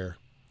board chair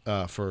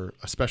for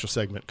a special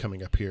segment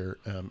coming up here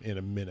in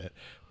a minute.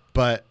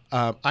 But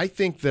I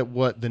think that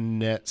what the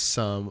net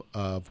sum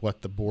of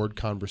what the board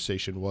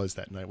conversation was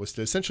that night was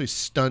to essentially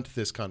stunt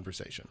this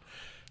conversation.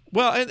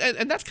 Well,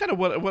 and that's kind of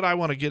what I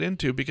want to get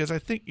into, because I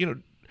think,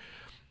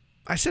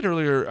 I said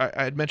earlier,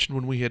 I had mentioned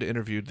when we had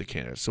interviewed the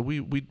candidates. So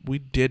we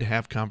did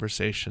have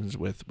conversations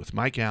with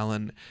Mike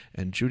Allen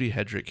and Judy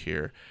Hedrick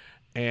here,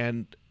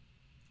 and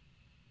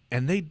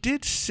they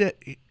did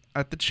sit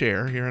at the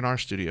chair here in our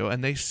studio,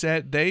 and they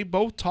said they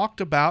both talked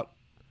about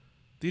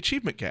the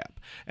achievement gap,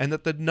 and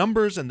that the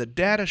numbers and the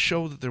data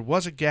show that there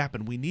was a gap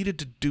and we needed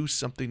to do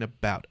something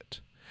about it.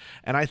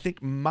 And I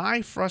think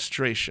my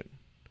frustration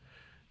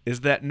is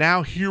that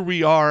now here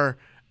we are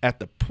at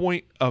the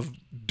point of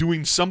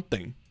doing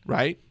something,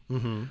 right?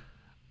 Mm-hmm.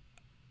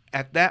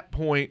 At that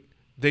point,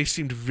 they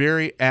seemed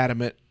very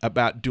adamant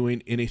about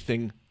doing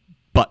anything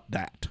but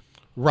that.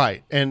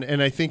 Right.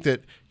 And I think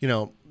that,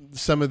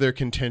 some of their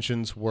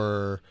contentions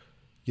were,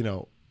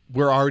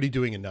 we're already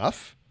doing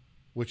enough,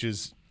 which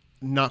is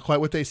not quite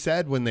what they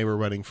said when they were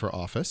running for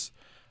office.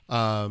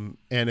 And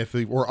if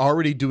we're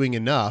already doing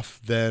enough,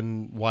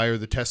 then why are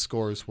the test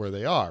scores where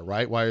they are,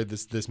 right? Why are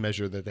this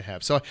measure that they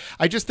have? So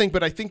I just think,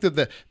 but I think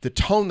that the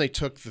tone they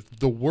took,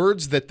 the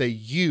words that they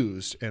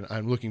used, and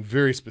I'm looking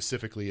very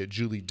specifically at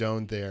Julie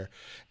Doan there,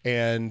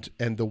 and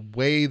the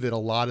way that a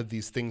lot of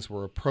these things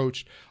were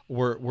approached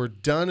were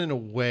done in a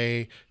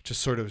way to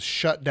sort of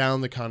shut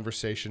down the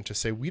conversation, to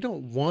say, we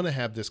don't want to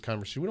have this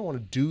conversation. We don't want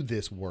to do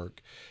this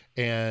work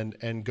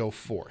and go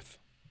forth.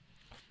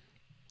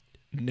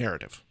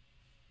 Narrative.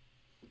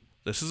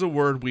 This is a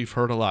word we've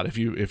heard a lot. If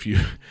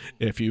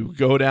you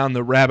go down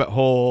the rabbit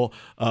hole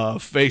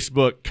of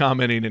Facebook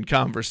commenting and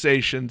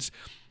conversations,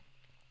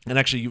 and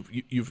actually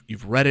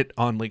you've read it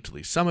on Link to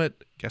Lee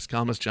Summit, guest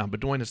columnist John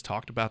Bedoin has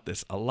talked about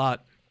this a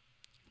lot.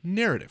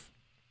 Narrative.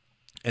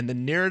 And the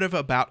narrative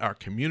about our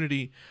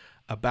community,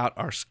 about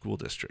our school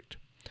district.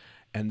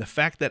 And the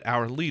fact that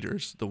our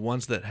leaders, the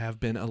ones that have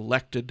been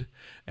elected,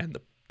 and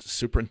the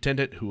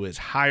superintendent who is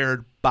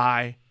hired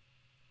by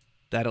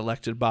that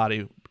elected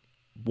body,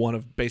 one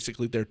of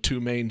basically their two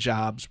main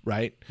jobs,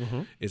 right,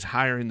 is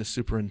hiring the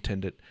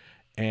superintendent.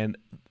 And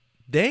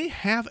they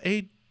have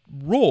a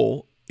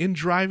role in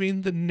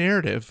driving the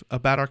narrative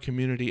about our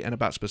community and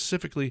about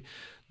specifically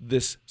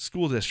this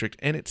school district.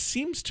 And it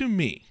seems to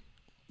me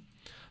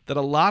that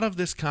a lot of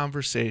this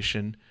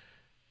conversation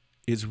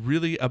is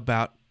really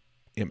about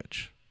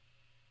image,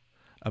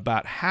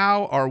 about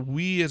how are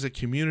we as a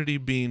community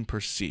being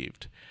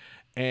perceived.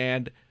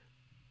 And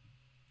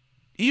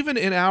even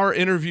in our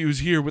interviews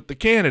here with the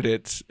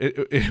candidates,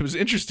 it was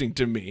interesting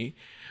to me.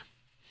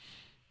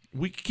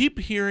 We keep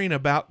hearing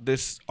about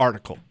this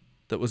article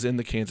that was in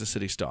the Kansas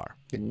City Star.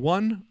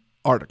 One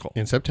article.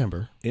 In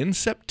September.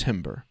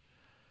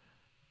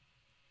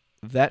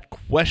 That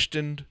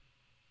questioned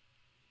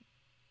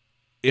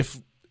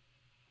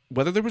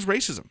whether there was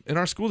racism in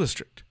our school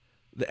district,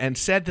 and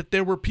said that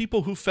there were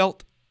people who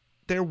felt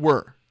there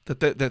were, that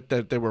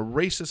there were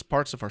racist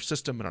parts of our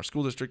system in our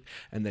school district,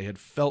 and they had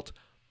felt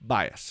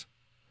bias.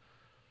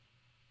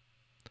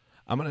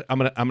 I'm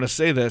gonna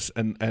say this,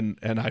 and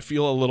I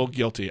feel a little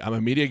guilty. I'm a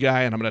media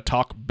guy, and I'm gonna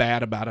talk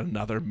bad about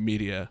another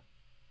media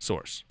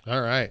source.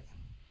 All right,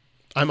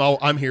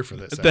 I'm here for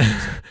this.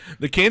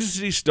 The Kansas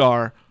City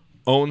Star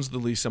owns the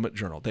Lee Summit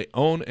Journal. They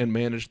own and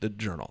manage the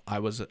Journal. I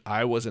was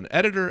an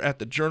editor at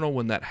the Journal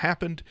when that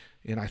happened,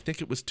 and I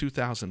think it was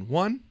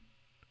 2001.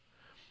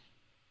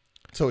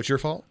 So it's your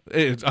fault?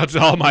 It's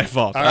all my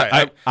fault. All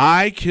right,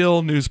 I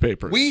kill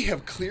newspapers. We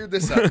have cleared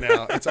this up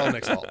now. It's all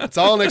Nick's fault. It's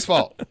all Nick's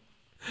fault.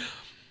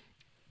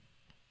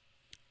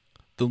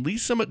 The Lee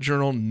Summit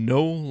Journal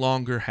no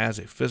longer has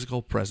a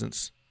physical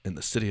presence in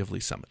the city of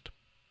Lee Summit.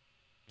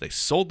 They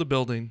sold the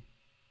building.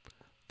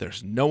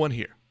 There's no one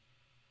here.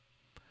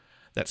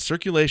 That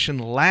circulation,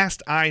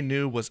 last I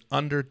knew, was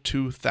under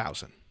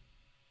 2,000.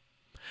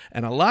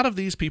 And a lot of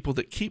these people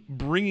that keep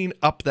bringing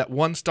up that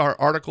one-star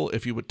article,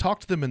 if you would talk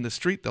to them in the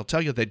street, they'll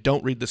tell you they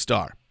don't read the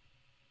Star.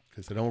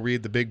 Because they don't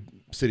read the big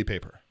city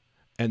paper.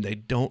 And they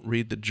don't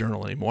read the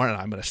Journal anymore. And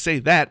I'm going to say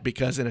that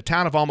because in a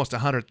town of almost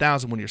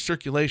 100,000, when your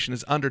circulation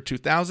is under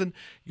 2,000,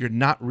 you're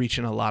not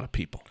reaching a lot of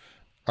people.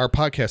 Our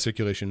podcast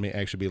circulation may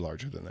actually be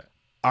larger than that.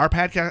 Our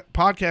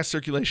podcast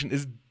circulation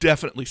is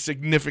definitely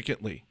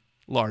significantly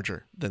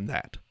larger than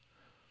that.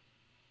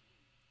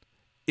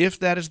 If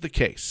that is the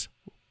case,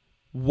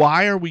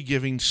 why are we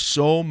giving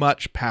so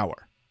much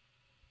power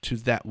to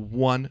that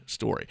one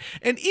story?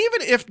 And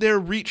even if their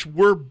reach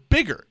were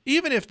bigger,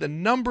 even if the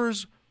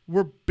numbers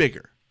were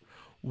bigger,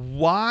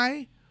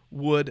 why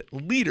would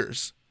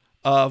leaders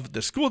of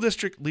the school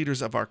district,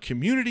 leaders of our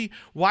community,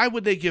 why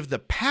would they give the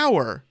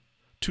power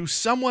to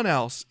someone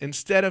else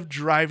instead of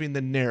driving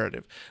the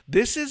narrative?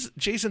 This is,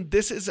 Jason,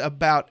 this is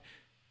about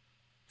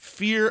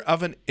fear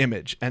of an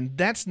image, and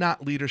that's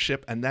not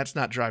leadership, and that's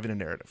not driving a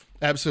narrative.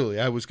 Absolutely.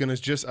 I was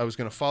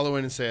gonna follow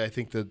in and say I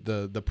think that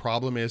the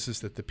problem is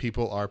that the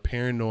people are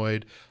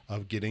paranoid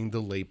of getting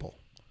the label.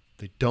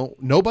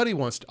 Nobody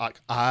wants to,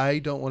 I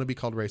don't want to be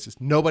called racist.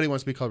 Nobody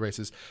wants to be called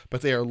racist,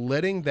 but they are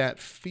letting that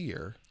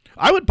fear.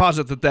 I would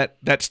posit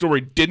that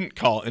story didn't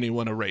call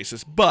anyone a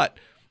racist, but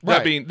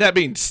right. that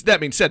being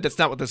said, that's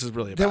not what this is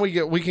really about.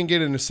 Then we can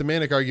get into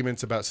semantic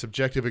arguments about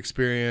subjective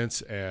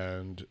experience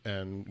and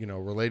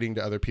relating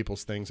to other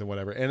people's things and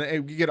whatever,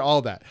 and we get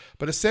all that.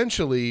 But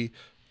essentially,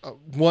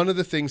 one of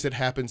the things that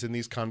happens in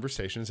these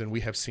conversations, and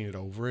we have seen it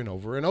over and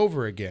over and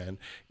over again,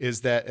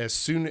 is that as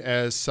soon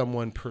as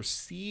someone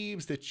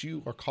perceives that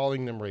you are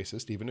calling them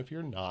racist, even if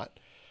you're not,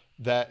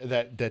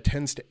 that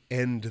tends to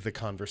end the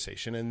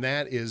conversation, and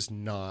that is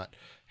not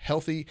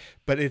healthy.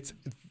 But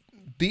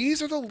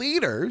these are the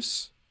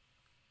leaders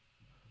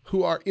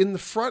who are in the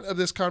front of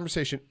this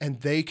conversation, and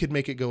they could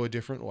make it go a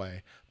different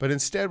way. But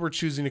instead, we're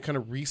choosing to kind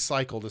of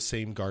recycle the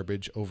same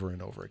garbage over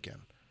and over again.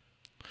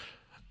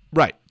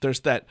 Right.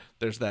 There's that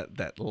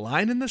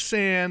line in the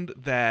sand,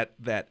 that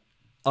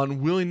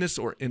unwillingness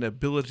or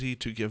inability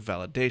to give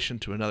validation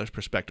to another's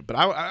perspective.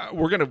 But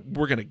we're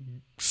gonna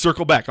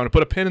circle back. I'm gonna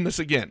put a pin in this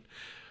again,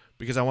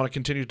 because I want to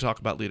continue to talk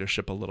about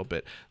leadership a little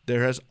bit.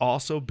 There has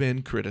also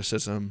been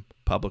criticism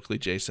publicly,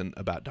 Jason,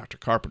 about Dr.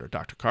 Carpenter.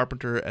 Dr.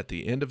 Carpenter, at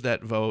the end of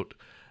that vote,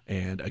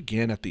 and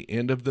again at the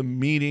end of the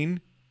meeting,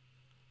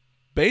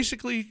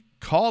 basically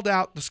called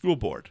out the school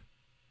board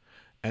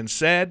and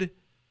said,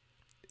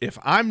 if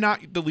I'm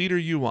not the leader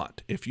you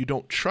want, if you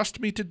don't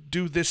trust me to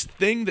do this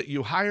thing that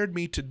you hired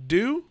me to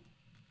do.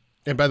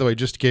 And by the way,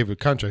 just gave a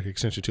contract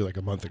extension to like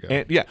a month ago.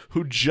 And yeah,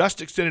 who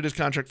just extended his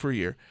contract for a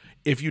year.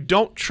 If you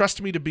don't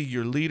trust me to be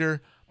your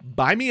leader,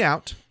 buy me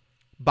out.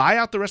 Buy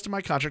out the rest of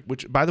my contract,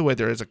 which, by the way,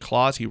 there is a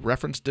clause. He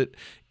referenced it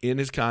in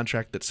his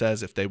contract that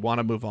says if they want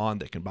to move on,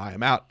 they can buy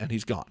him out, and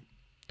he's gone.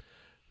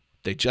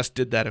 They just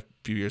did that a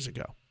few years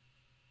ago.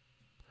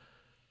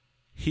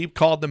 He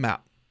called them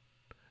out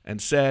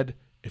and said,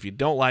 if you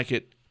don't like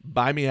it,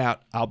 buy me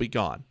out, I'll be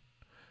gone.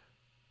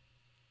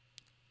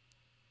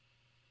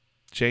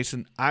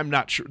 Jason, I'm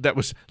not sure that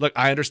was, look,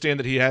 I understand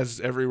that he has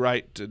every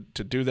right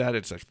to do that.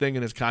 It's a thing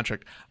in his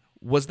contract.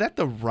 Was that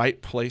the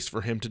right place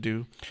for him to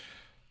do?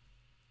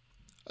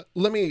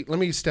 Let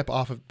me step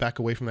back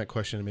away from that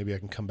question, and maybe I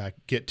can come back,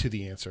 get to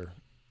the answer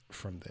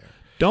from there.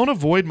 Don't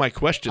avoid my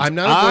questions. I'm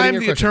not avoiding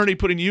your the questions. attorney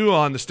putting you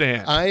on the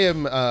stand. I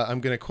am. I'm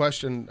going to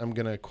question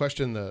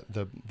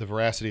the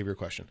veracity of your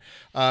question.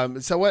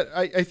 So what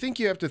I think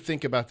you have to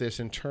think about this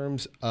in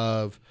terms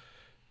of,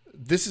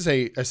 this is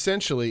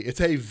essentially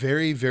it's a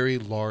very, very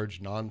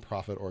large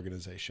nonprofit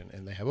organization,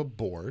 and they have a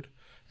board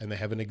and they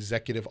have an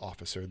executive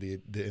officer.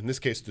 In this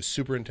case, the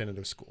superintendent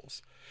of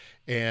schools,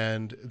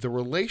 and the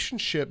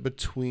relationship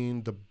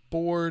between the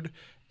board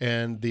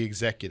and the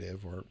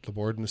executive, or the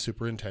board and the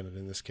superintendent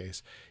in this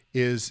case,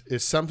 is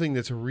something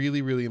that's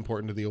really, really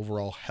important to the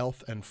overall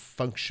health and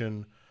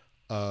function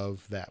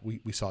of that.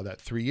 We saw that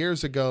 3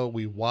 years ago.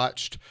 We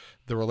watched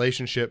the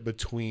relationship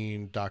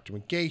between Dr.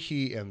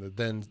 McGahee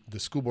and the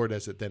school board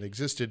as it then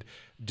existed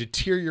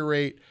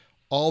deteriorate.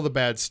 All the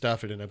bad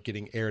stuff, it ended up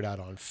getting aired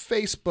out on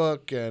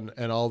Facebook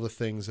and all the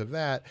things of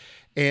that.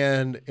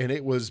 And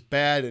it was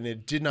bad, and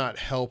it did not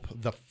help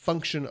the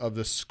function of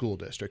the school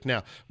district.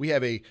 Now, we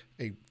have a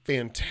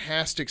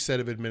fantastic set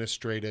of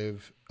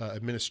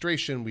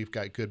administration. We've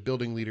got good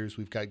building leaders.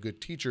 We've got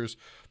good teachers.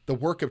 The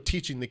work of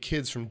teaching the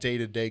kids from day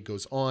to day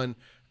goes on.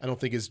 I don't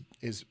think is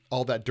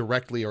all that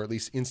directly or at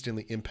least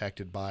instantly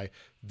impacted by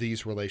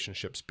these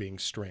relationships being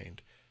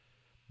strained.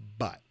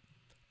 But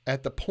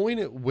at the point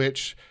at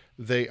which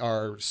they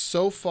are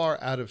so far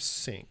out of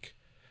sync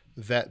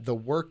that the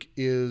work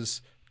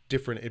is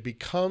different, it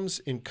becomes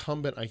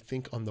incumbent, I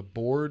think, on the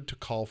board to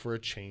call for a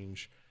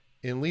change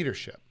in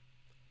leadership.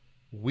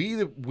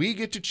 We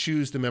get to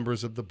choose the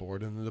members of the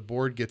board, and the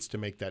board gets to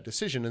make that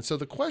decision. And so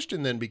the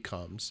question then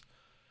becomes,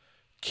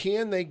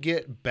 can they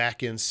get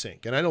back in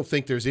sync? And I don't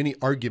think there's any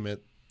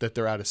argument that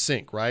they're out of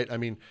sync, right? I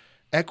mean,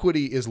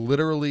 equity is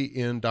literally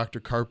in Dr.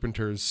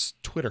 Carpenter's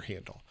Twitter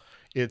handle.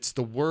 It's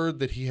the word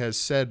that he has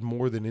said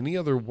more than any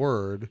other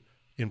word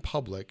in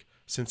public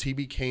since he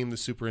became the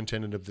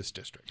superintendent of this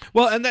district.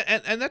 Well, and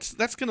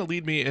that's going to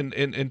lead me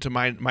into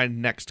my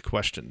next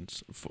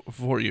questions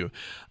for you.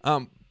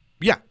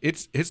 Yeah,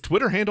 his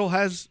Twitter handle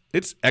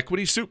it's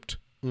equity souped.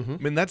 Mm-hmm. I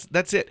mean,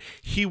 that's it.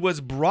 He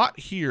was brought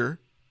here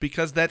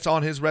because that's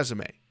on his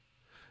resume.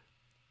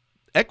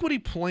 Equity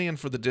plan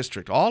for the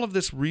district, all of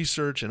this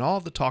research and all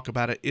of the talk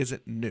about it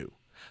isn't new.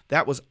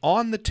 That was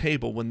on the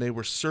table when they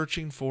were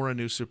searching for a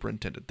new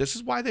superintendent. This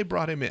is why they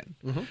brought him in.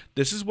 Mm-hmm.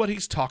 This is what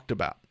he's talked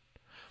about.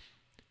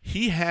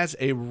 He has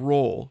a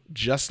role,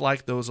 just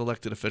like those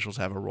elected officials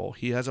have a role.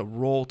 He has a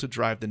role to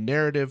drive the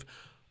narrative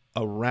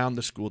around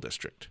the school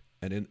district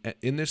and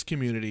in this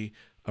community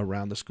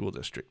around the school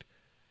district.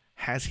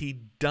 Has he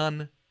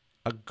done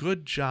a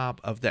good job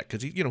of that?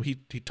 Because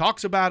he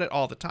talks about it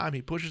all the time.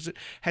 He pushes it.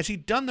 Has he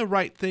done the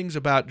right things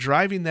about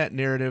driving that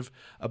narrative,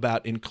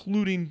 about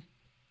including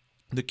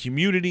the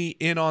community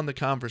in on the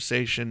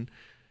conversation?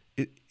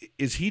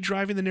 Is he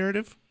driving the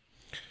narrative?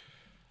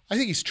 I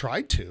think he's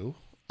tried to.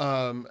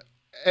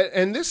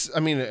 And this, I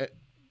mean,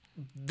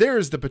 there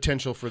is the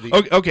potential for the...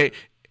 Okay.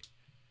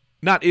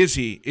 Not is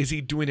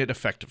he doing it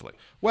effectively?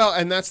 Well,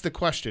 and that's the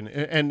question.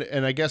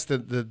 And I guess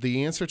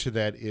the answer to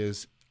that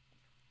is,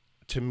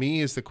 to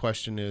me, is the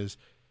question is,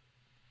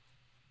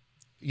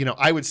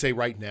 I would say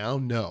right now,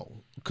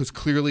 no, because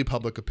clearly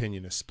public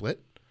opinion is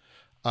split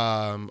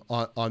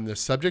on this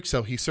subject.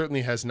 So he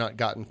certainly has not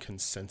gotten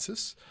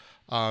consensus.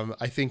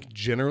 I think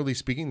generally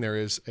speaking, there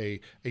is a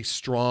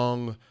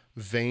strong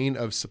vein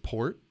of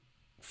support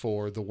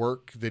for the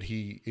work that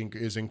he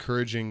is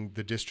encouraging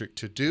the district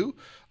to do,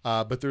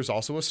 but there's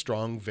also a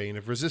strong vein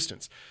of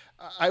resistance.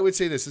 I would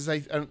say this,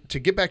 to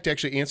get back to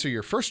actually answer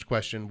your first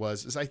question,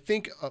 I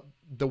think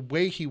the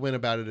way he went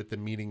about it at the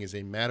meeting is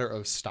a matter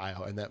of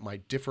style, and that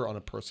might differ on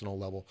a personal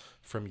level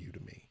from you to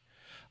me.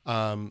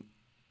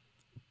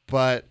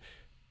 But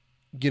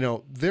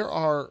there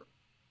are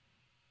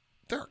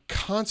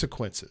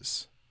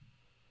consequences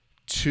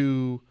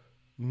to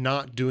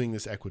not doing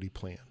this equity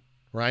plan,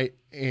 right?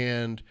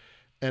 And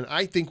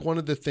I think one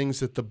of the things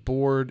that the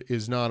board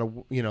is not,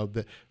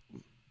 the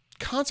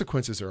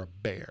consequences are a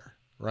bear,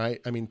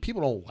 right? I mean,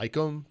 people don't like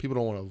them. People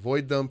don't want to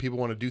avoid them. People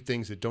want to do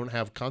things that don't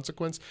have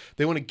consequence.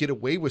 They want to get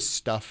away with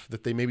stuff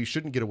that they maybe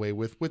shouldn't get away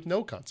with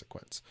no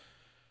consequence.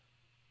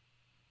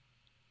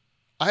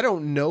 I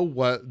don't know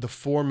what the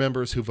 4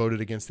 members who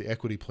voted against the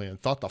equity plan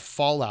thought the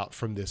fallout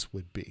from this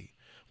would be,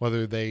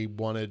 whether they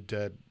wanted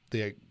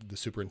the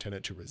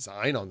superintendent to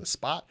resign on the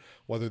spot,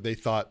 whether they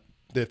thought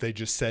that if they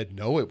just said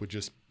no, it would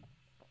just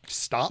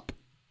stop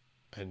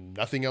and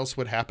nothing else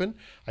would happen.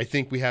 I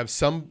think we have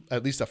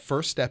at least a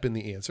first step in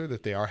the answer,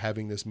 that they are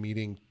having this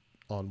meeting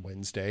on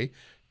Wednesday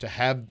to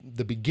have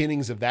the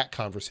beginnings of that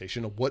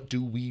conversation of what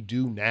do we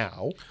do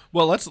now.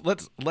 Well, let's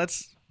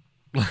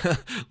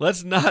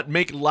let's not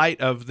make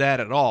light of that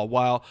at all.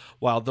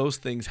 While those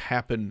things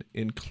happen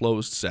in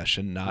closed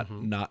session, not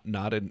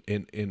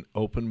in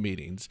open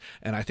meetings,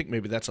 and I think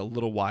maybe that's a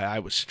little why I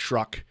was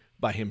struck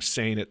by him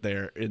saying it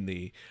there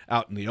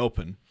out in the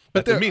open.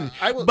 But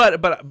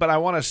but I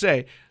want to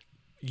say,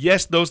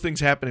 yes, those things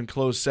happen in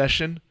closed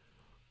session,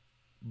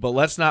 but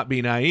let's not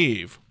be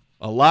naive.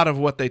 A lot of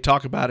what they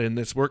talk about in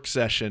this work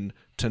session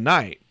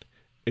tonight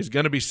is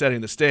going to be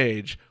setting the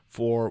stage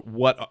for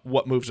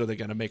what moves are they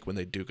going to make when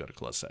they do go to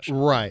closed session.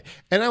 Right.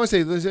 And I would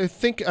say,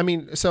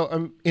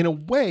 in a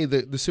way,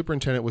 the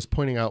superintendent was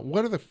pointing out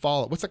what's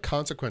the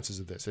consequences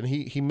of this? And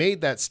he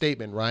made that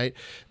statement, right,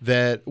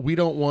 that we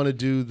don't want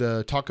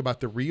to talk about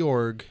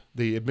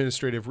the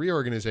administrative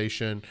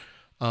reorganization.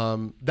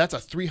 That's a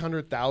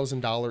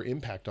 $300,000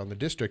 impact on the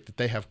district that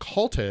they have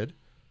halted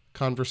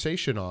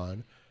conversation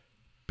on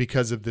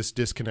because of this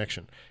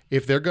disconnection.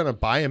 If they're going to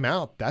buy him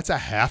out, that's a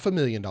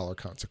 $500,000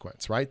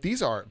 consequence, right?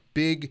 These are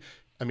big.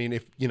 I mean,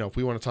 if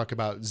we want to talk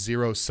about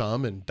zero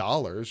sum in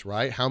dollars,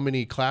 right? How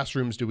many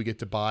classrooms do we get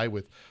to buy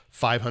with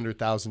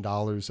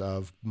 $500,000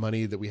 of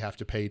money that we have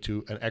to pay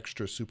to an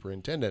extra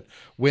superintendent,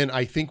 when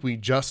I think we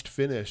just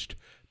finished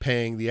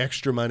paying the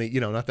extra money,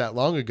 not that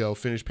long ago,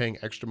 finished paying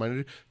extra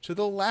money to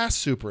the last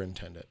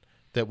superintendent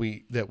that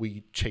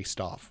we chased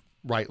off,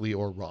 rightly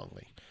or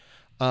wrongly.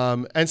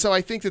 And so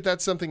I think that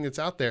that's something that's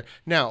out there.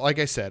 Now, like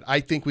I said, I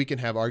think we can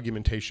have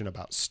argumentation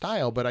about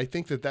style, but I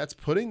think that that's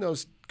putting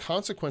those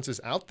consequences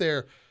out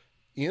there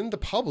in the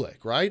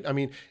public, right? I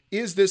mean,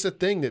 is this a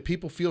thing that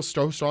people feel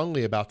so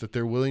strongly about that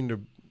they're willing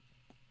to,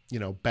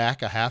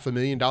 back a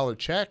 $500,000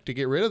 check to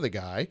get rid of the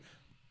guy?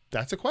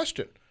 That's a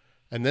question.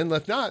 And then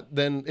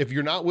if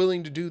you're not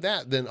willing to do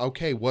that, then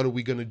okay, what are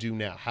we going to do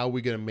now? How are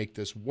we going to make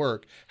this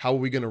work? How are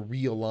we going to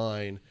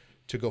realign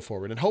to go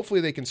forward? And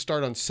hopefully they can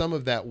start on some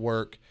of that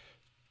work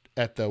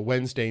at the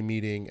Wednesday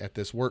meeting at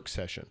this work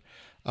session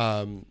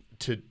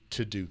to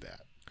do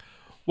that.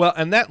 Well,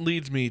 and that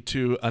leads me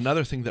to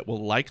another thing that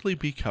will likely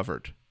be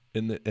covered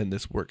in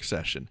this work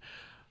session.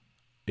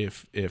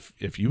 If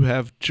you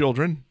have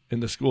children in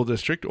the school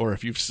district, or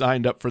if you've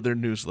signed up for their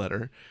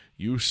newsletter,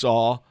 you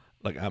saw,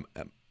 I'm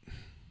going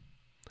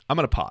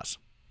to pause.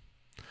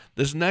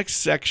 This next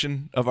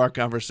section of our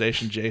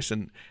conversation,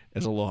 Jason,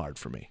 is a little hard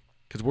for me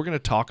because we're going to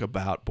talk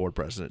about Board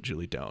President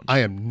Julie Doan. I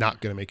am not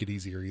going to make it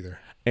easier either.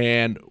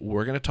 And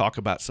we're going to talk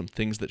about some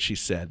things that she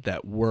said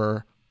that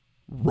were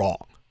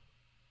wrong.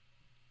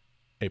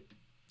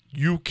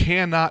 You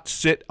cannot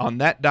sit on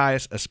that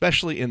dais,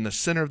 especially in the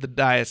center of the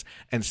dais,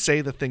 and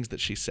say the things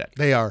that she said.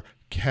 They are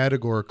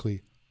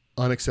categorically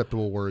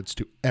unacceptable words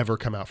to ever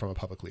come out from a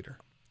public leader.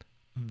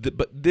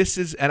 But this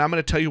is, and I'm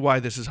going to tell you why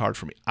this is hard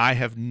for me. I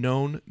have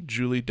known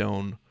Julie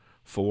Doan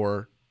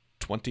for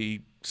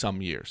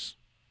 20-some years.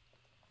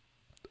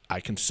 I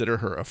consider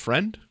her a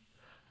friend.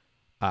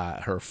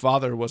 Her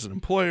father was an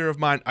employer of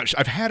mine.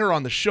 I've had her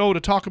on the show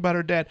to talk about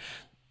her dad.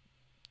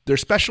 They're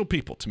special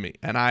people to me,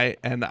 and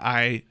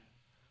I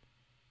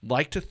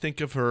like to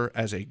think of her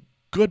as a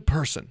good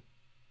person,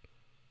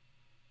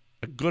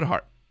 a good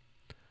heart.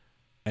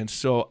 And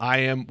so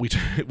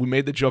we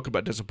made the joke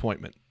about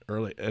disappointment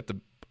early at the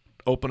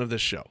open of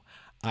this show.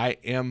 I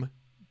am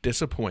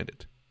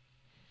disappointed.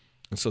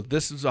 And so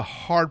this is a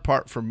hard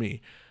part for me.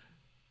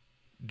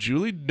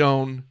 Julie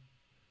Doan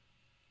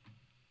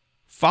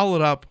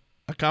followed up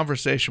a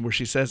conversation where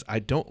she says, I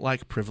don't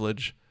like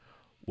privilege,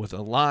 with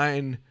a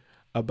line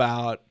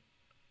about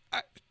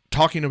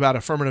talking about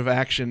affirmative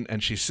action.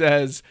 And she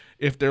says,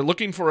 if they're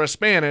looking for a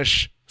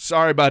Spanish,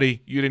 sorry,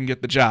 buddy, you didn't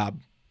get the job.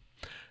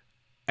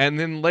 And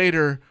then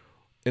later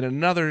in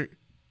another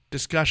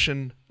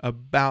discussion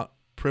about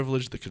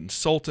privilege, the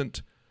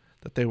consultant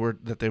that they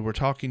were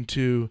talking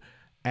to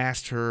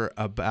asked her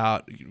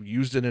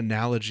used an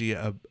analogy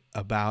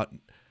about,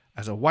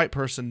 as a white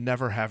person,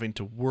 never having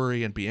to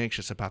worry and be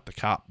anxious about the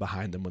cop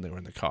behind them when they were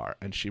in the car.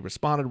 And she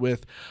responded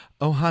with,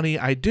 oh, honey,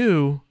 I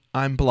do.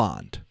 I'm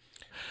blonde.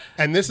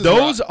 And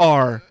those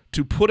are,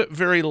 to put it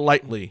very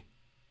lightly,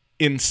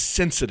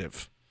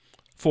 insensitive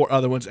for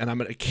other ones. And I'm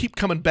going to keep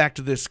coming back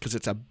to this because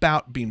it's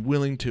about being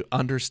willing to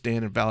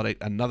understand and validate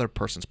another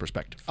person's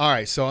perspective. All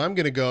right, so I'm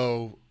going to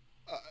go,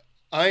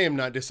 I am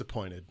not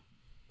disappointed.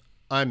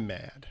 I'm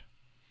mad.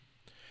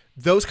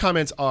 Those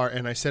comments are,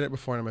 and I said it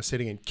before and I'm going to say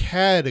it again,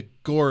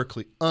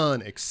 categorically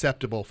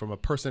unacceptable from a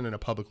person in a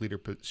public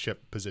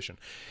leadership position.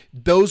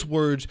 Those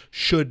words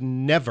should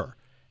never,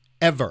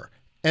 ever,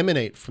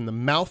 emanate from the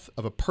mouth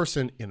of a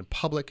person in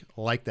public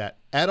like that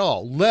at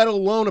all, let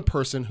alone a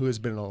person who has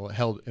been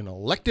held in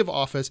elective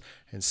office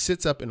and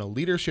sits up in a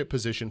leadership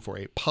position for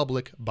a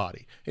public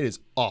body. It is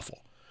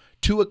awful.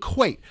 To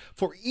equate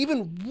for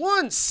even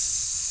 1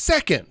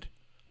 second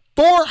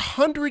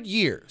 400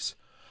 years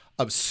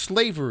of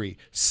slavery,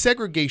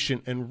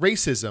 segregation, and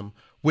racism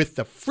with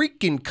the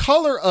freaking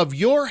color of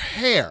your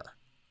hair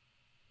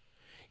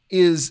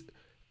is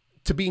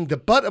to being the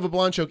butt of a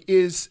blonde joke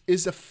is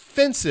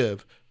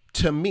offensive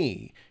to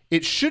me.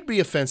 It should be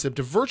offensive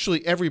to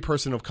virtually every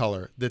person of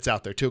color that's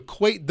out there. To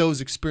equate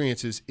those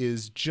experiences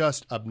is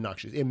just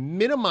obnoxious. It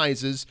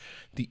minimizes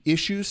the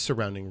issues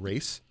surrounding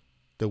race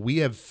that we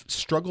have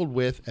struggled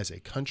with as a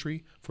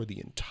country for the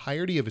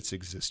entirety of its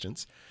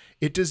existence.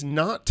 It does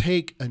not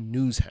take a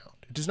news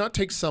hound. It does not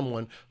take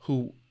someone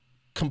who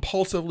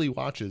compulsively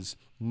watches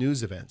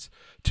news events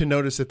to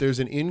notice that there's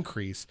an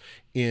increase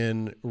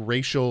in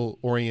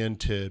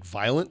racial-oriented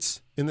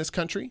violence in this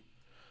country,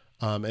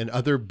 and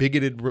other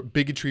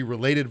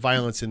bigotry-related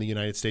violence in the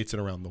United States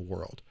and around the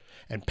world.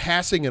 And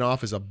passing it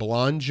off as a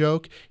blonde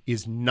joke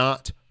is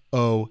not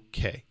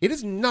okay. It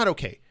is not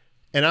okay.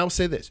 And I'll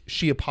say this: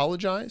 she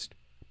apologized,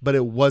 but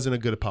it wasn't a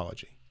good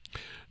apology.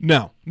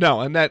 No,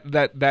 and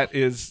that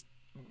is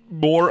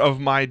more of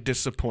my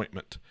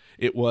disappointment.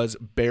 It was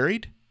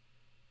buried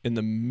in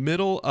the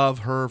middle of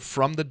her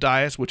From the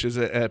Dais, which is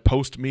a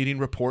post-meeting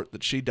report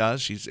that she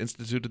does. She's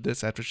instituted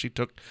this after she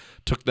took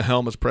the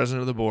helm as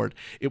president of the board.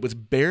 It was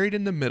buried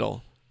in the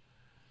middle.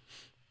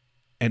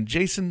 And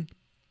Jason,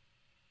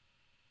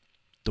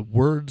 the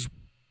words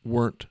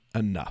weren't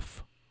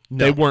enough.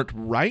 No. They weren't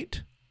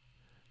right,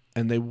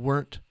 and they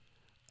weren't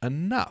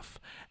enough.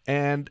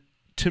 And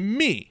to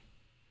me,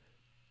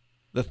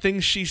 the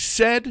things she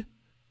said,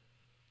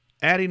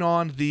 adding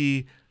on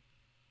the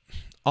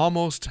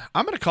almost,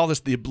 I'm going to call this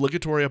the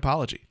obligatory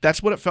apology.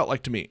 That's what it felt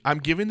like to me. I'm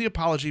giving the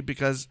apology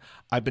because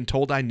I've been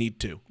told I need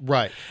to.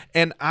 Right.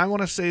 And I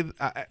want to say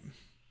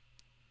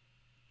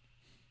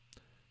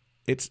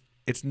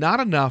it's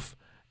not enough.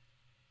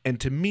 And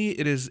to me,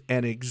 it is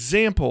an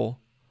example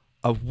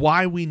of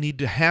why we need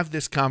to have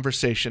this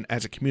conversation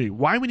as a community,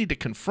 why we need to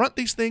confront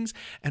these things,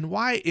 and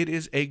why it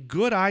is a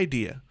good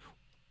idea,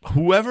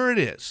 whoever it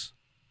is,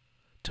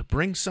 to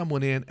bring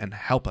someone in and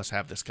help us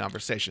have this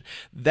conversation.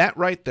 That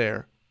right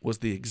there was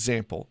the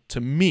example.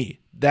 To me,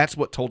 that's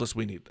what told us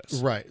we need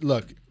this. Right.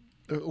 Look,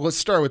 let's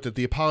start with that.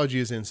 The apology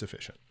is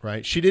insufficient,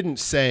 right? She didn't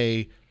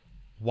say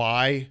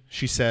why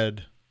she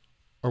said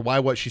or why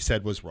what she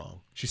said was wrong.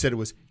 She said it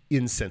was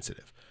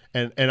insensitive.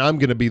 And I'm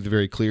going to be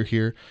very clear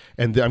here,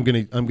 and I'm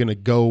going to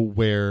go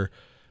where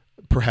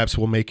perhaps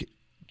will make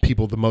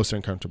people the most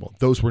uncomfortable.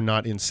 Those were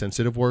not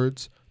insensitive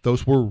words.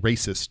 Those were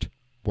racist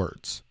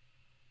words.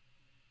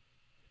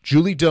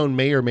 Julie Doan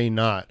may or may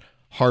not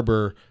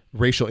harbor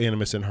racial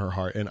animus in her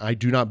heart, and I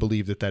do not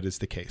believe that that is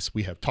the case.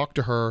 We have talked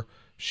to her.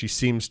 She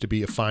seems to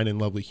be a fine and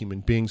lovely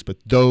human being, but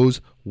those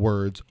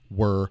words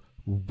were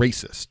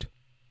racist,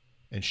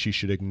 and she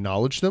should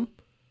acknowledge them,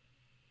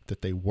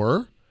 that they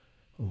were,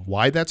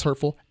 why that's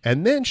hurtful,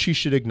 and then she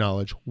should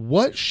acknowledge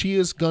what she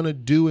is going to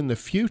do in the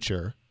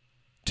future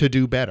to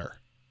do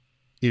better.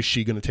 Is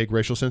she going to take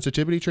racial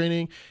sensitivity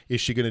training? Is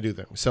she going to do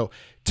them? So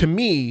to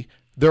me,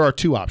 there are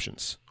two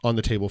options on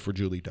the table for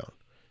Julie Doan.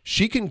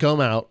 She can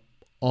come out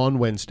on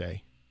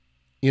Wednesday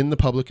in the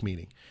public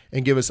meeting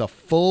and give us a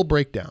full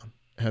breakdown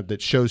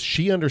that shows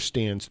she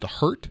understands the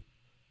hurt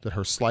that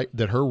her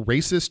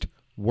racist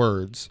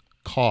words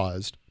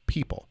caused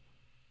people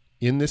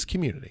in this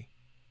community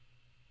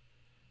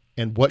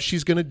and what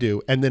she's going to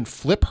do, and then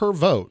flip her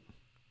vote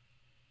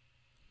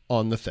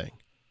on the thing.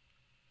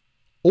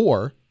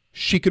 Or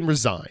she can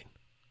resign.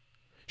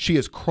 She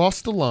has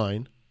crossed the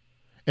line.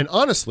 And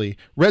honestly,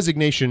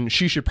 resignation,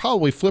 she should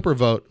probably flip her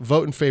vote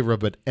in favor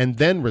of it, and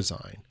then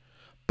resign.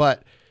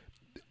 But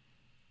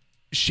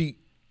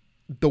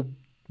the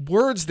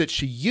words that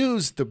she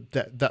used,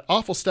 that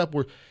awful stuff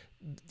were,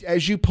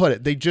 as you put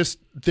it,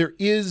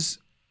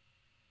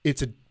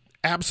 it's an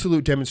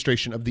absolute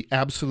demonstration of the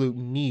absolute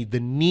need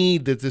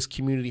that this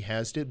community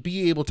has to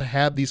be able to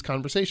have these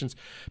conversations,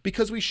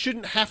 because we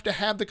shouldn't have to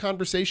have the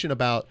conversation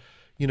about,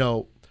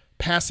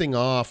 passing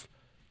off,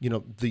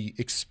 the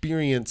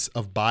experience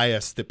of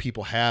bias that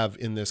people have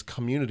in this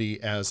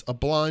community as a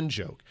blonde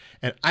joke.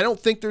 And I don't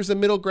think there's a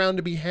middle ground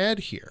to be had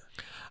here.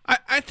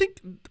 I think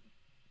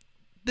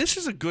this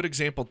is a good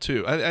example,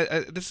 too.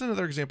 This is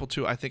another example,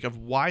 too, I think, of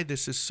why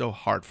this is so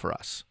hard for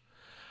us.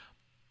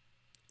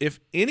 If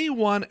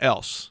anyone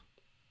else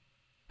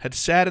had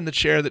sat in the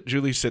chair that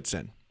Julie sits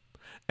in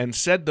and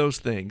said those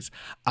things,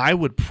 I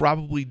would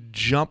probably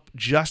jump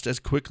just as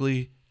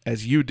quickly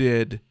as you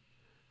did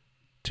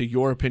to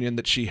your opinion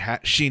that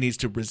she needs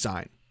to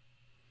resign.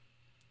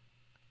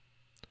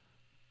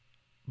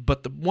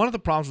 But one of the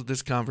problems with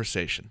this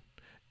conversation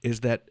is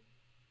that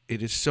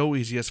it is so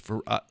easy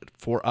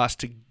for us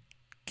to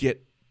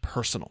get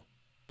personal.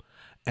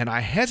 And I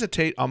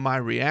hesitate on my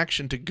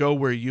reaction to go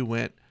where you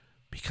went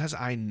because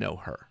I know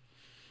her,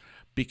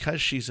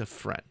 because she's a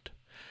friend.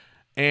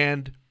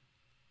 And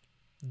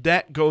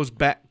that goes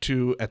back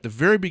to at the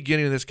very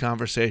beginning of this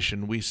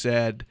conversation, we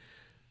said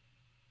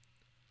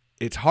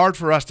it's hard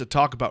for us to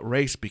talk about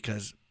race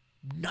because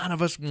none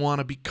of us want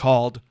to be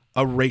called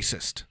a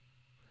racist.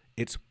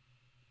 It's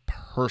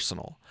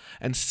personal.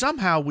 And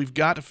somehow we've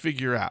got to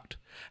figure out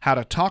how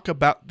to talk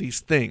about these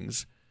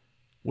things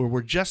where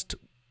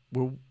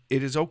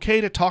it is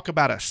okay to talk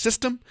about a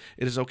system.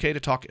 It is okay to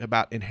talk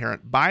about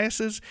inherent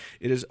biases.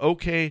 It is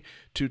okay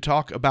to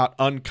talk about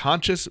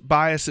unconscious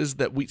biases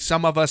that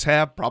some of us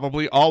have,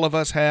 probably all of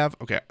us have.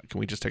 Okay, can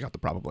we just take out the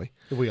probably?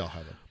 We all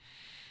have it.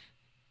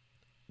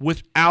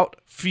 Without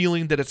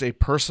feeling that it's a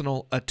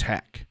personal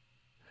attack.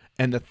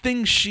 And the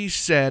things she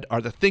said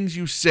are the things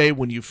you say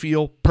when you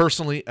feel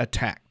personally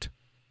attacked.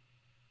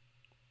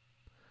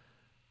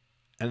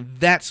 And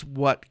that's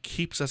what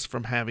keeps us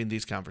from having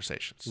these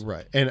conversations.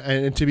 Right.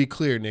 And to be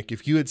clear, Nick,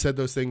 if you had said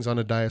those things on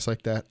a dais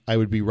like that, I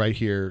would be right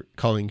here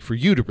calling for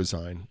you to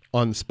resign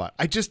on the spot.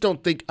 I just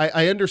don't think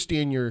I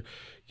understand you're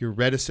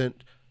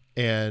reticent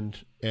and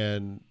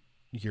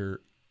you're.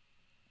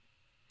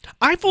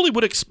 I fully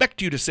would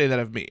expect you to say that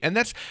of me. And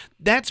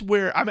that's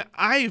where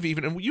I've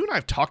even, and you and I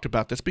have talked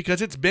about this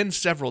because it's been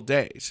several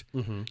days.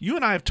 Mm-hmm. You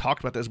and I have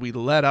talked about this. We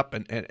led up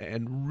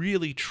and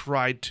really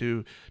tried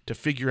to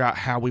figure out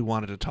how we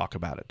wanted to talk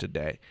about it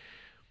today.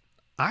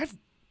 I've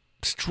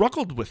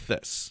struggled with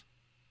this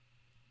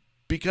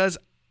because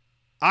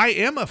I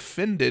am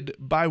offended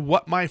by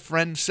what my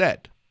friend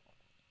said,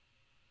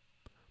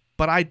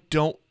 but I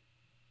don't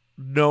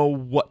know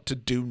what to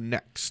do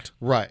next.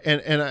 Right.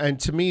 And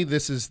to me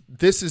this is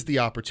the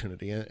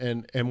opportunity.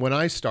 And when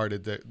I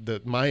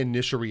started my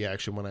initial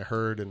reaction when I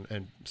heard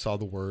and saw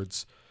the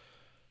words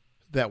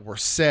that were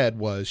said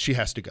was she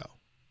has to go.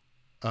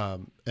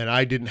 And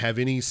I didn't have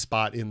any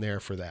spot in there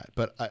for that.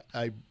 But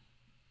I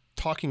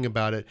talking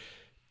about it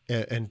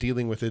and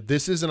dealing with it,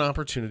 this is an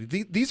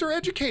opportunity. These are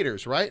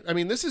educators, right? I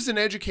mean, this is an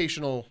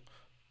educational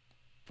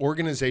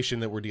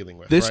organization that we're dealing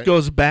with. This right?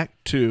 goes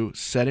back to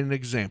setting an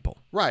example.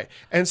 Right.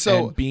 And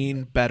so and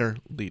being better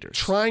leaders.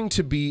 Trying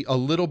to be a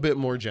little bit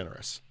more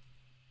generous.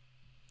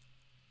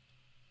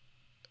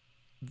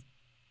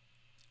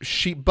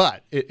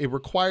 But it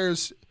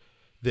requires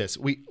this.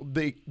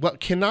 What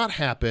cannot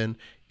happen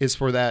is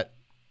for that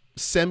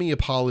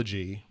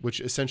semi-apology, which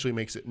essentially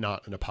makes it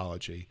not an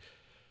apology,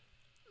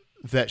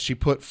 that she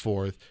put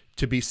forth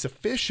to be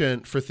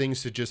sufficient for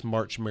things to just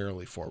march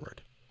merrily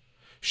forward.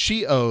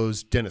 She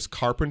owes Dennis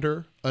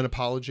Carpenter an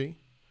apology.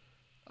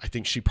 I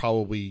think she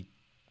probably,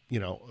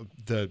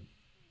 the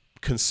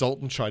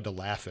consultant tried to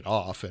laugh it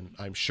off, and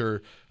I'm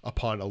sure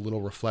upon a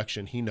little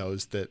reflection, he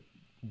knows that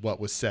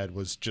what was said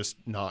was just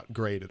not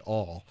great at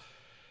all.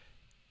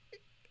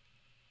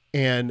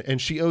 And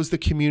she owes the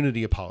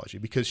community apology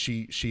because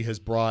she has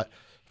brought,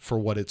 for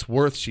what it's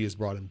worth, she has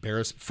brought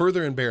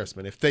further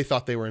embarrassment. If they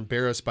thought they were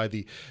embarrassed by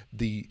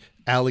the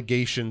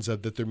allegations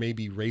of that there may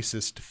be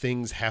racist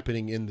things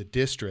happening in the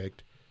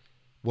district,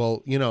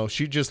 well,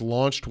 she just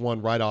launched one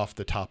right off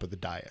the top of the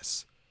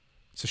dais.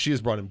 So she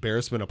has brought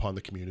embarrassment upon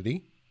the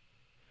community.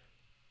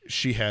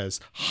 She has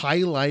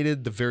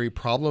highlighted the very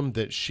problem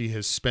that she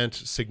has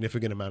spent a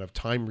significant amount of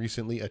time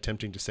recently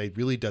attempting to say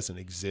really doesn't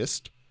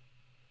exist.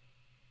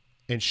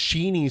 And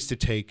she needs to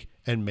take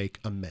and make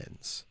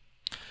amends.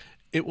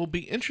 It will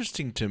be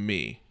interesting to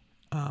me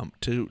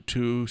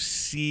to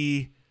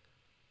see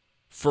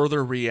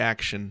further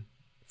reaction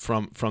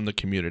from the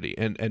community.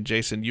 And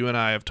Jason, you and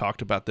I have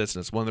talked about this,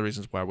 and it's one of the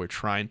reasons why we're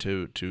trying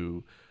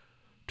to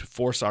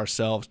force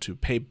ourselves to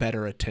pay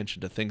better attention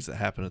to things that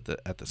happen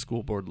at the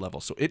school board level.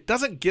 So it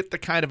doesn't get the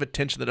kind of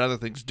attention that other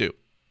things do.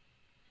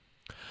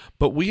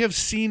 But we have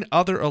seen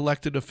other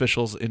elected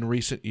officials in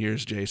recent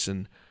years,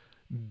 Jason,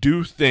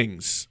 do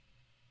things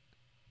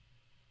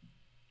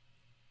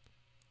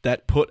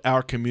that put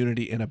our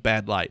community in a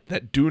bad light,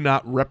 that do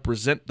not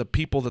represent the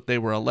people that they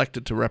were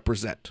elected to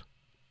represent.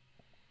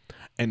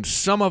 And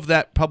some of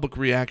that public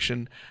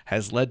reaction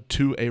has led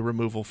to a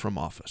removal from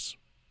office.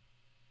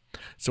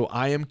 So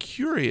I am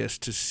curious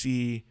to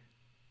see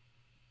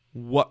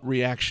what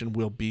reaction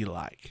will be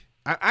like.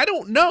 I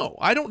don't know.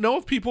 I don't know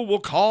if people will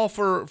call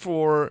for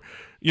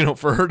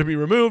her to be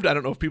removed. I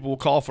don't know if people will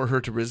call for her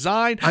to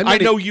resign. I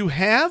know you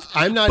have.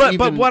 I'm not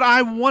But what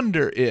I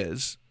wonder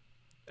is,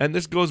 and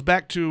this goes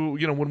back to,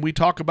 when we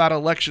talk about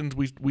elections,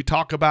 we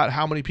talk about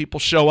how many people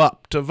show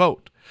up to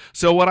vote.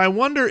 So what I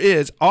wonder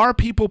is, are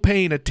people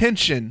paying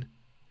attention,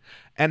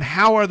 and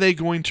how are they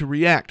going to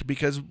react?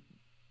 Because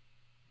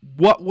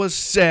what was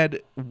said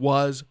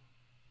was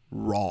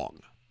wrong.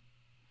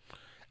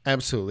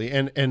 Absolutely.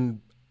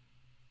 And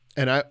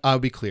I'll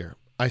be clear.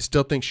 I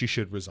still think she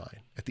should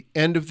resign. At the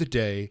end of the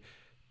day,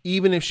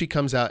 even if she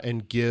comes out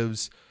and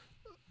gives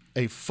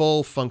a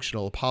full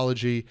functional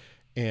apology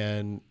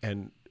and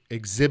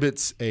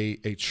exhibits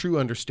a true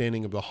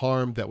understanding of the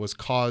harm that was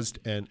caused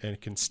and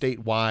can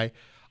state why,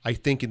 I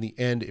think in the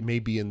end it may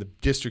be in the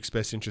district's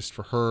best interest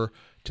for her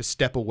to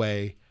step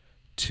away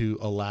to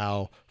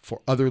allow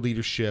for other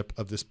leadership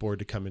of this board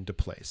to come into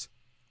place.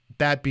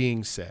 That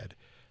being said,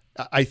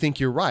 I think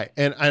you're right.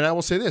 And I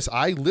will say this.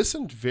 I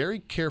listened very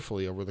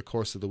carefully over the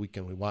course of the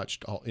weekend. We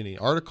watched any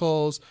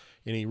articles,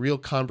 any real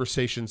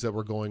conversations that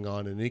were going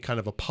on in any kind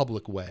of a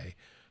public way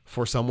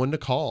for someone to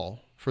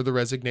call for the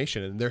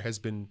resignation. And there has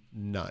been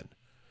none.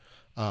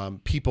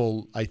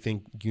 People, I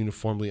think,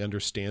 uniformly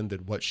understand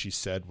that what she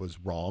said was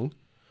wrong,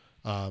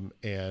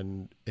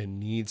 and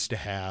needs to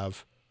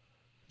have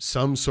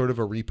some sort of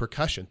a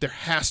repercussion. There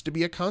has to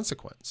be a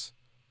consequence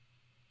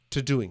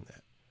to doing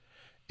that.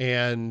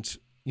 And,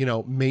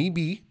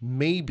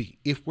 maybe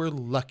if we're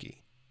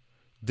lucky,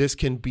 this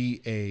can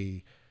be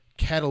a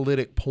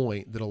catalytic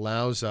point that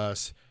allows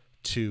us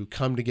to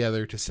come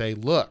together to say,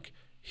 look,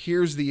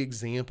 here's the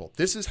example.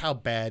 This is how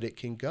bad it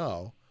can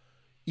go.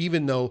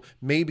 Even though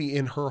maybe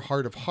in her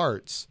heart of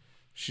hearts,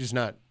 she's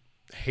not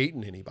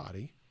hating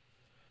anybody.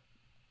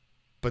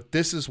 But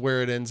this is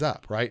where it ends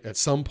up, right? At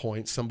some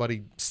point,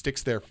 somebody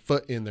sticks their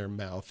foot in their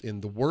mouth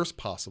in the worst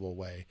possible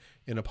way,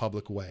 in a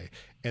public way,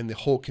 and the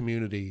whole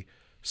community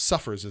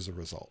suffers as a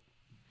result.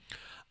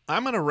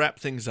 I'm going to wrap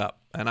things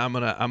up, and I'm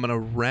gonna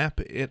wrap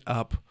it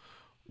up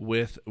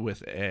with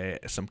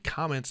some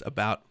comments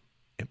about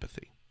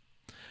empathy.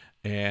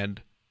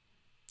 And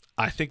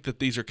I think that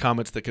these are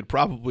comments that could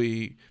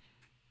probably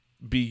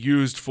be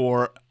used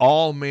for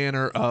all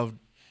manner of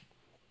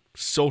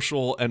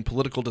social and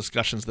political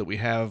discussions that we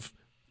have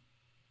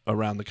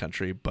around the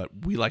country,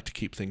 but we like to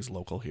keep things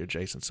local here,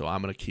 Jason. So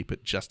I'm going to keep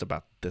it just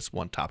about this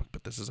one topic,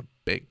 but this is a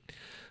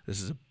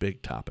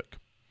big topic.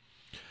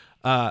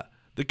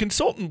 The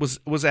consultant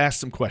was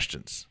asked some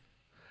questions,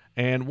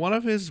 and one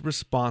of his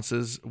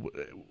responses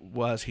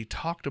was he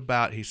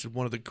said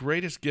one of the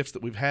greatest gifts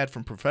that we've had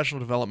from professional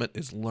development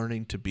is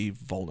learning to be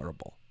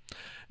vulnerable.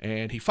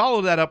 And he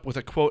followed that up with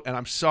a quote, and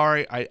I'm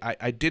sorry,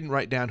 I didn't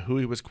write down who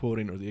he was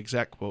quoting or the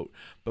exact quote,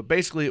 but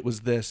basically it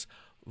was this: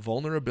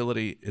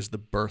 vulnerability is the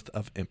birth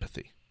of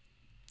empathy.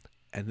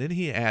 And then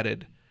he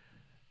added,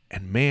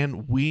 and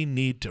man, we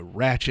need to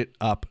ratchet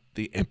up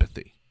the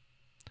empathy.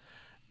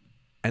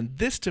 And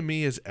this to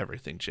me is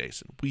everything,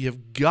 Jason. We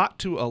have got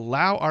to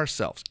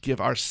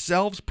give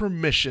ourselves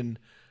permission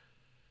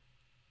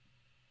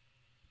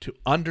to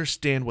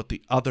understand what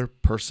the other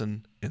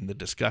person in the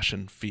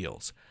discussion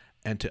feels,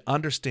 and to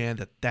understand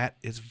that that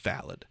is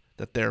valid,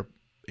 that their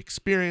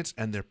experience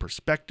and their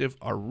perspective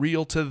are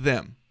real to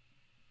them.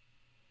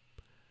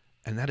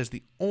 And that is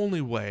the only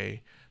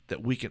way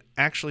that we can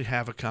actually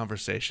have a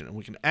conversation, and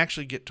we can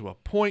actually get to a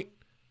point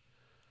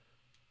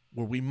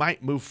where we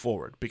might move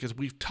forward, because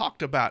we've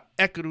talked about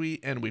equity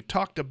and we've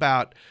talked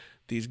about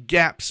these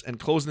gaps and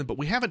closing them, but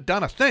we haven't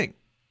done a thing.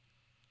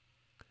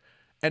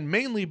 And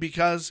mainly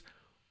because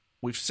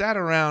we've sat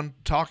around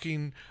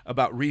talking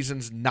about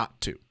reasons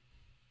not to,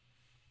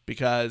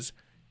 because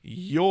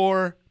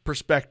your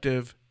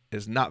perspective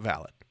is not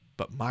valid,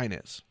 but mine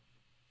is.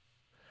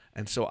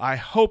 And so I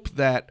hope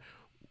that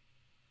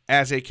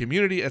as a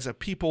community, as a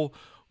people,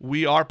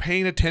 we are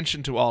paying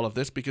attention to all of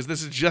this, because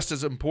this is just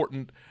as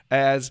important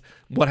as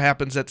what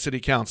happens at city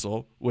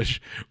council, which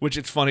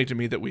it's funny to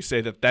me that we say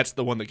that that's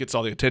the one that gets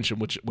all the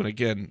attention, when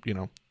again,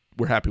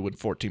 we're happy when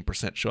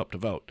 14% show up to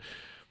vote.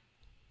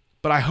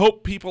 But I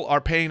hope people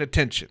are paying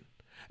attention,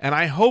 and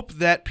I hope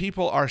that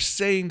people are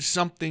saying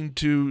something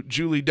to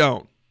Julie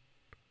Doan,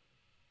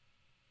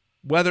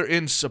 whether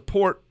in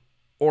support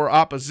or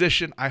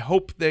opposition. I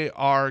hope they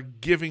are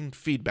giving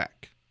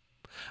feedback.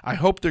 I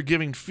hope they're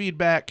giving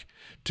feedback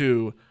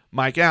to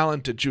Mike Allen,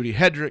 to Judy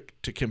Hedrick,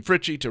 to Kim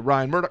Fritchie, to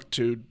Ryan Murdoch,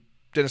 to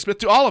Dennis Smith,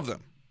 to all of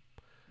them.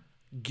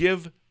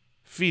 Give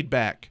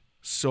feedback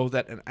so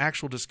that an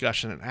actual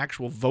discussion, an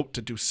actual vote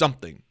to do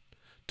something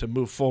to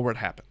move forward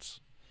happens.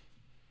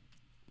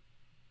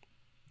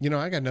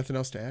 I got nothing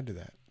else to add to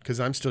that, because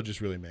I'm still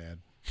just really mad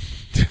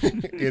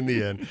in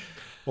the end.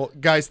 Well,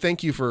 guys,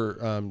 thank you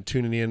for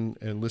tuning in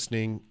and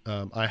listening.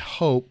 I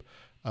hope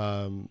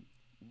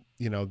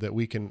that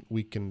we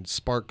can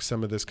spark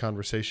some of this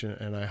conversation,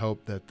 and I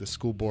hope that the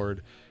school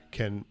board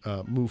can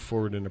move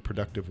forward in a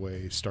productive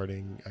way,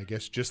 starting, I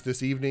guess, just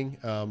this evening,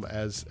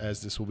 as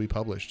this will be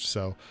published.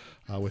 So,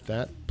 with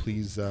that,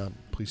 please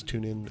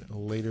tune in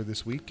later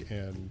this week.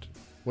 And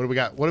what do we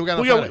got? On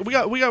Friday?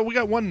 We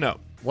got one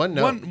note. One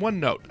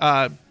note.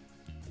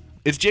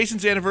 It's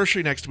Jason's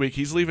anniversary next week.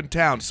 He's leaving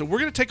town, so we're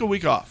gonna take a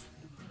week off.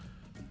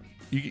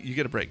 You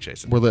get a break,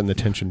 Jason. We're letting the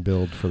tension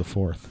build for the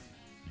 4th.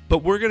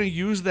 But we're going to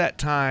use that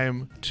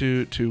time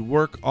to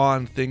work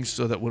on things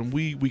so that when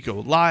we go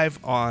live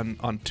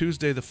on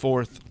Tuesday the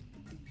 4th,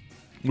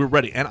 we're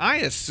ready. And I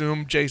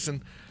assume,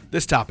 Jason,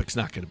 this topic's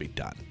not going to be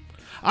done.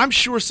 I'm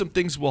sure some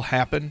things will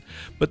happen,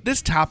 but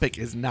this topic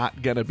is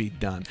not going to be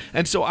done.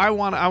 And so I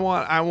want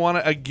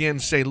to again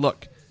say,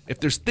 look, if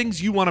there's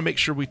things you want to make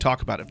sure we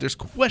talk about, if there's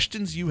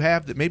questions you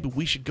have that maybe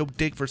we should go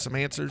dig for some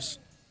answers,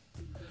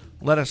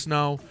 let us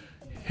know.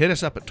 Hit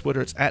us up at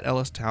Twitter. It's at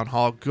Ellis Town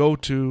Hall. Go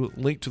to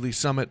Link to Lee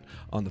Summit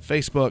on the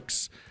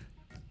Facebooks.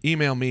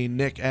 Email me,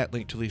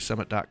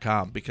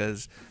 nick@linktoleesummit.com,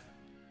 because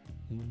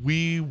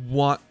we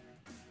want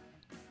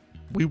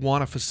We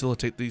want to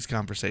facilitate these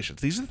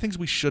conversations. These are the things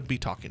we should be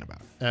talking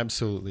about.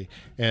 Absolutely,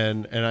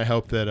 and I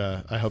hope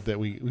that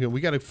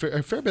we got a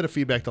fair bit of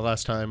feedback the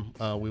last time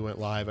we went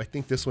live. I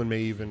think this one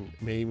may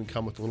even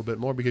come with a little bit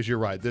more, because you're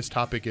right. This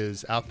topic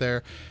is out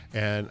there,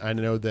 and I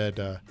know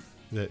that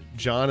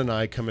John and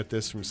I come at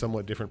this from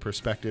somewhat different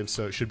perspectives,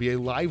 so it should be a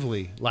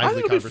lively I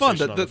think it'll be fun.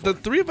 conversation. The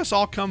three of us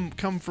all come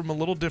from a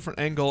little different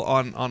angle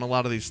on a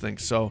lot of these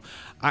things. So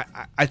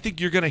I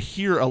think you're going to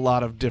hear a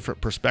lot of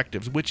different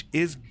perspectives, which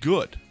is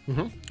good.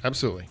 Mm-hmm.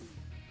 Absolutely.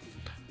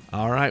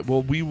 All right.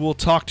 Well, we will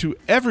talk to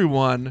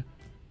everyone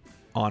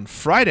on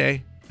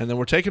Friday, and then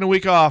we're taking a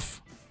week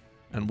off,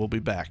 and we'll be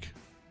back.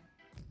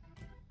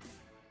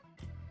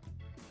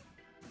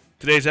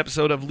 Today's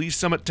episode of Lee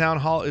Summit Town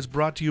Hall is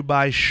brought to you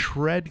by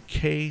Shred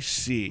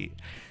KC.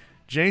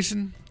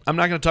 Jason, I'm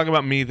not going to talk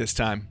about me this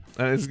time.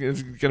 It's going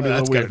to be a little weird.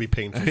 That's got to be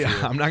painful.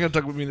 Yeah, I'm not going to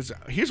talk about me this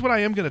time. Here's what I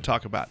am going to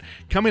talk about.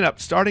 Coming up,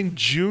 starting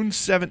June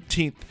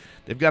 17th,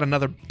 they've got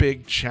another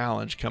big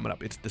challenge coming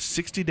up. It's the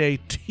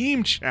 60-day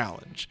team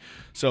challenge.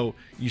 So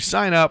you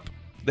sign up.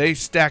 They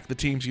stack the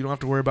teams. You don't have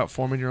to worry about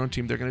forming your own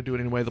team. They're going to do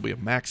it anyway. There'll be a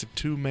max of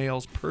 2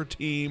 males per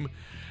team.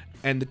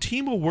 And the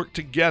team will work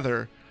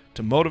together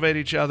to motivate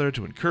each other,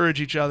 to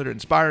encourage each other, to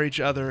inspire each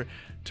other,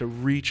 to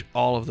reach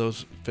all of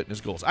those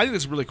fitness goals. I think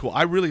this is really cool.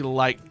 I really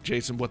like,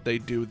 Jason, what they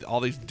do, all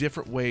these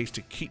different ways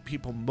to keep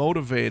people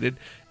motivated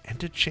and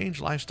to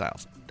change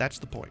lifestyles. That's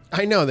the point.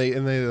 I know they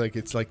like,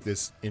 it's like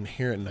this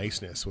inherent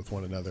niceness with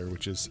one another,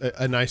 which is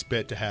a nice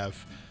bit to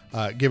have.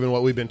 Given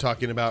what we've been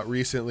talking about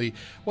recently,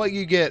 well,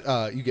 you get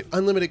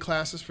unlimited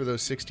classes for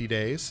those 60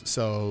 days.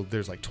 So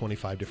there's like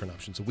 25 different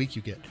options a week.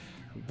 You get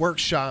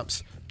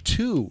workshops,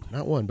 2,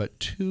 not 1, but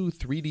 2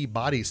 3D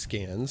body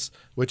scans,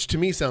 which to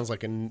me sounds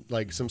like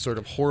some sort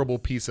of horrible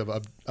piece of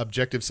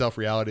objective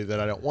self-reality that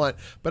I don't want.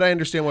 But I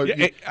understand what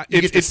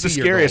it's the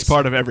scariest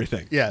part of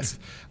everything. Yes,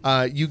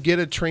 you get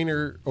a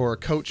trainer or a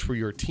coach for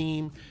your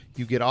team.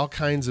 You get all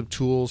kinds of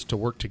tools to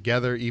work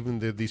together, even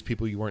though these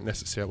people you weren't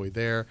necessarily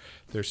there.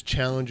 There's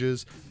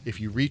challenges.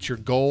 If you reach your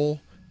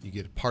goal, you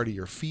get a part of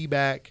your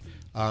feedback.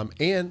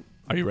 And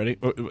are you ready?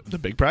 The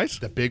big prize?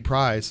 The big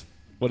prize.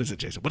 What is it,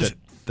 Jason? What is it?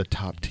 The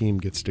top team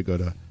gets to go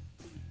to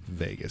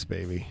Vegas,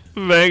 baby.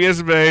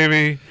 Vegas,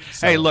 baby.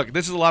 So, hey, look,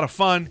 this is a lot of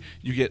fun.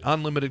 You get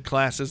unlimited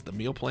classes. The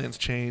meal plans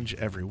change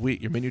every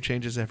week. Your menu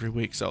changes every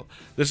week. So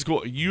this is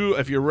cool.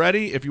 If you're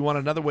ready, if you want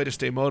another way to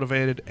stay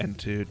motivated and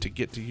to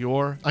get to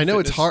your I know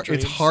it's hard.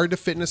 dreams, It's hard to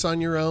fitness on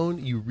your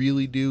own. You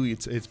really do.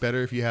 It's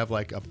better if you have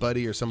like a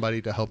buddy or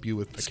somebody to help you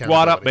with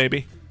squat up,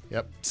 baby.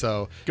 Yep.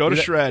 So go to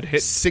Shred.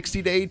 Hit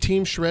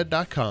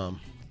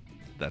 60dayteamshred.com.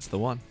 That's the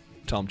one.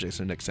 Tell them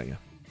Jason and Nick sent you.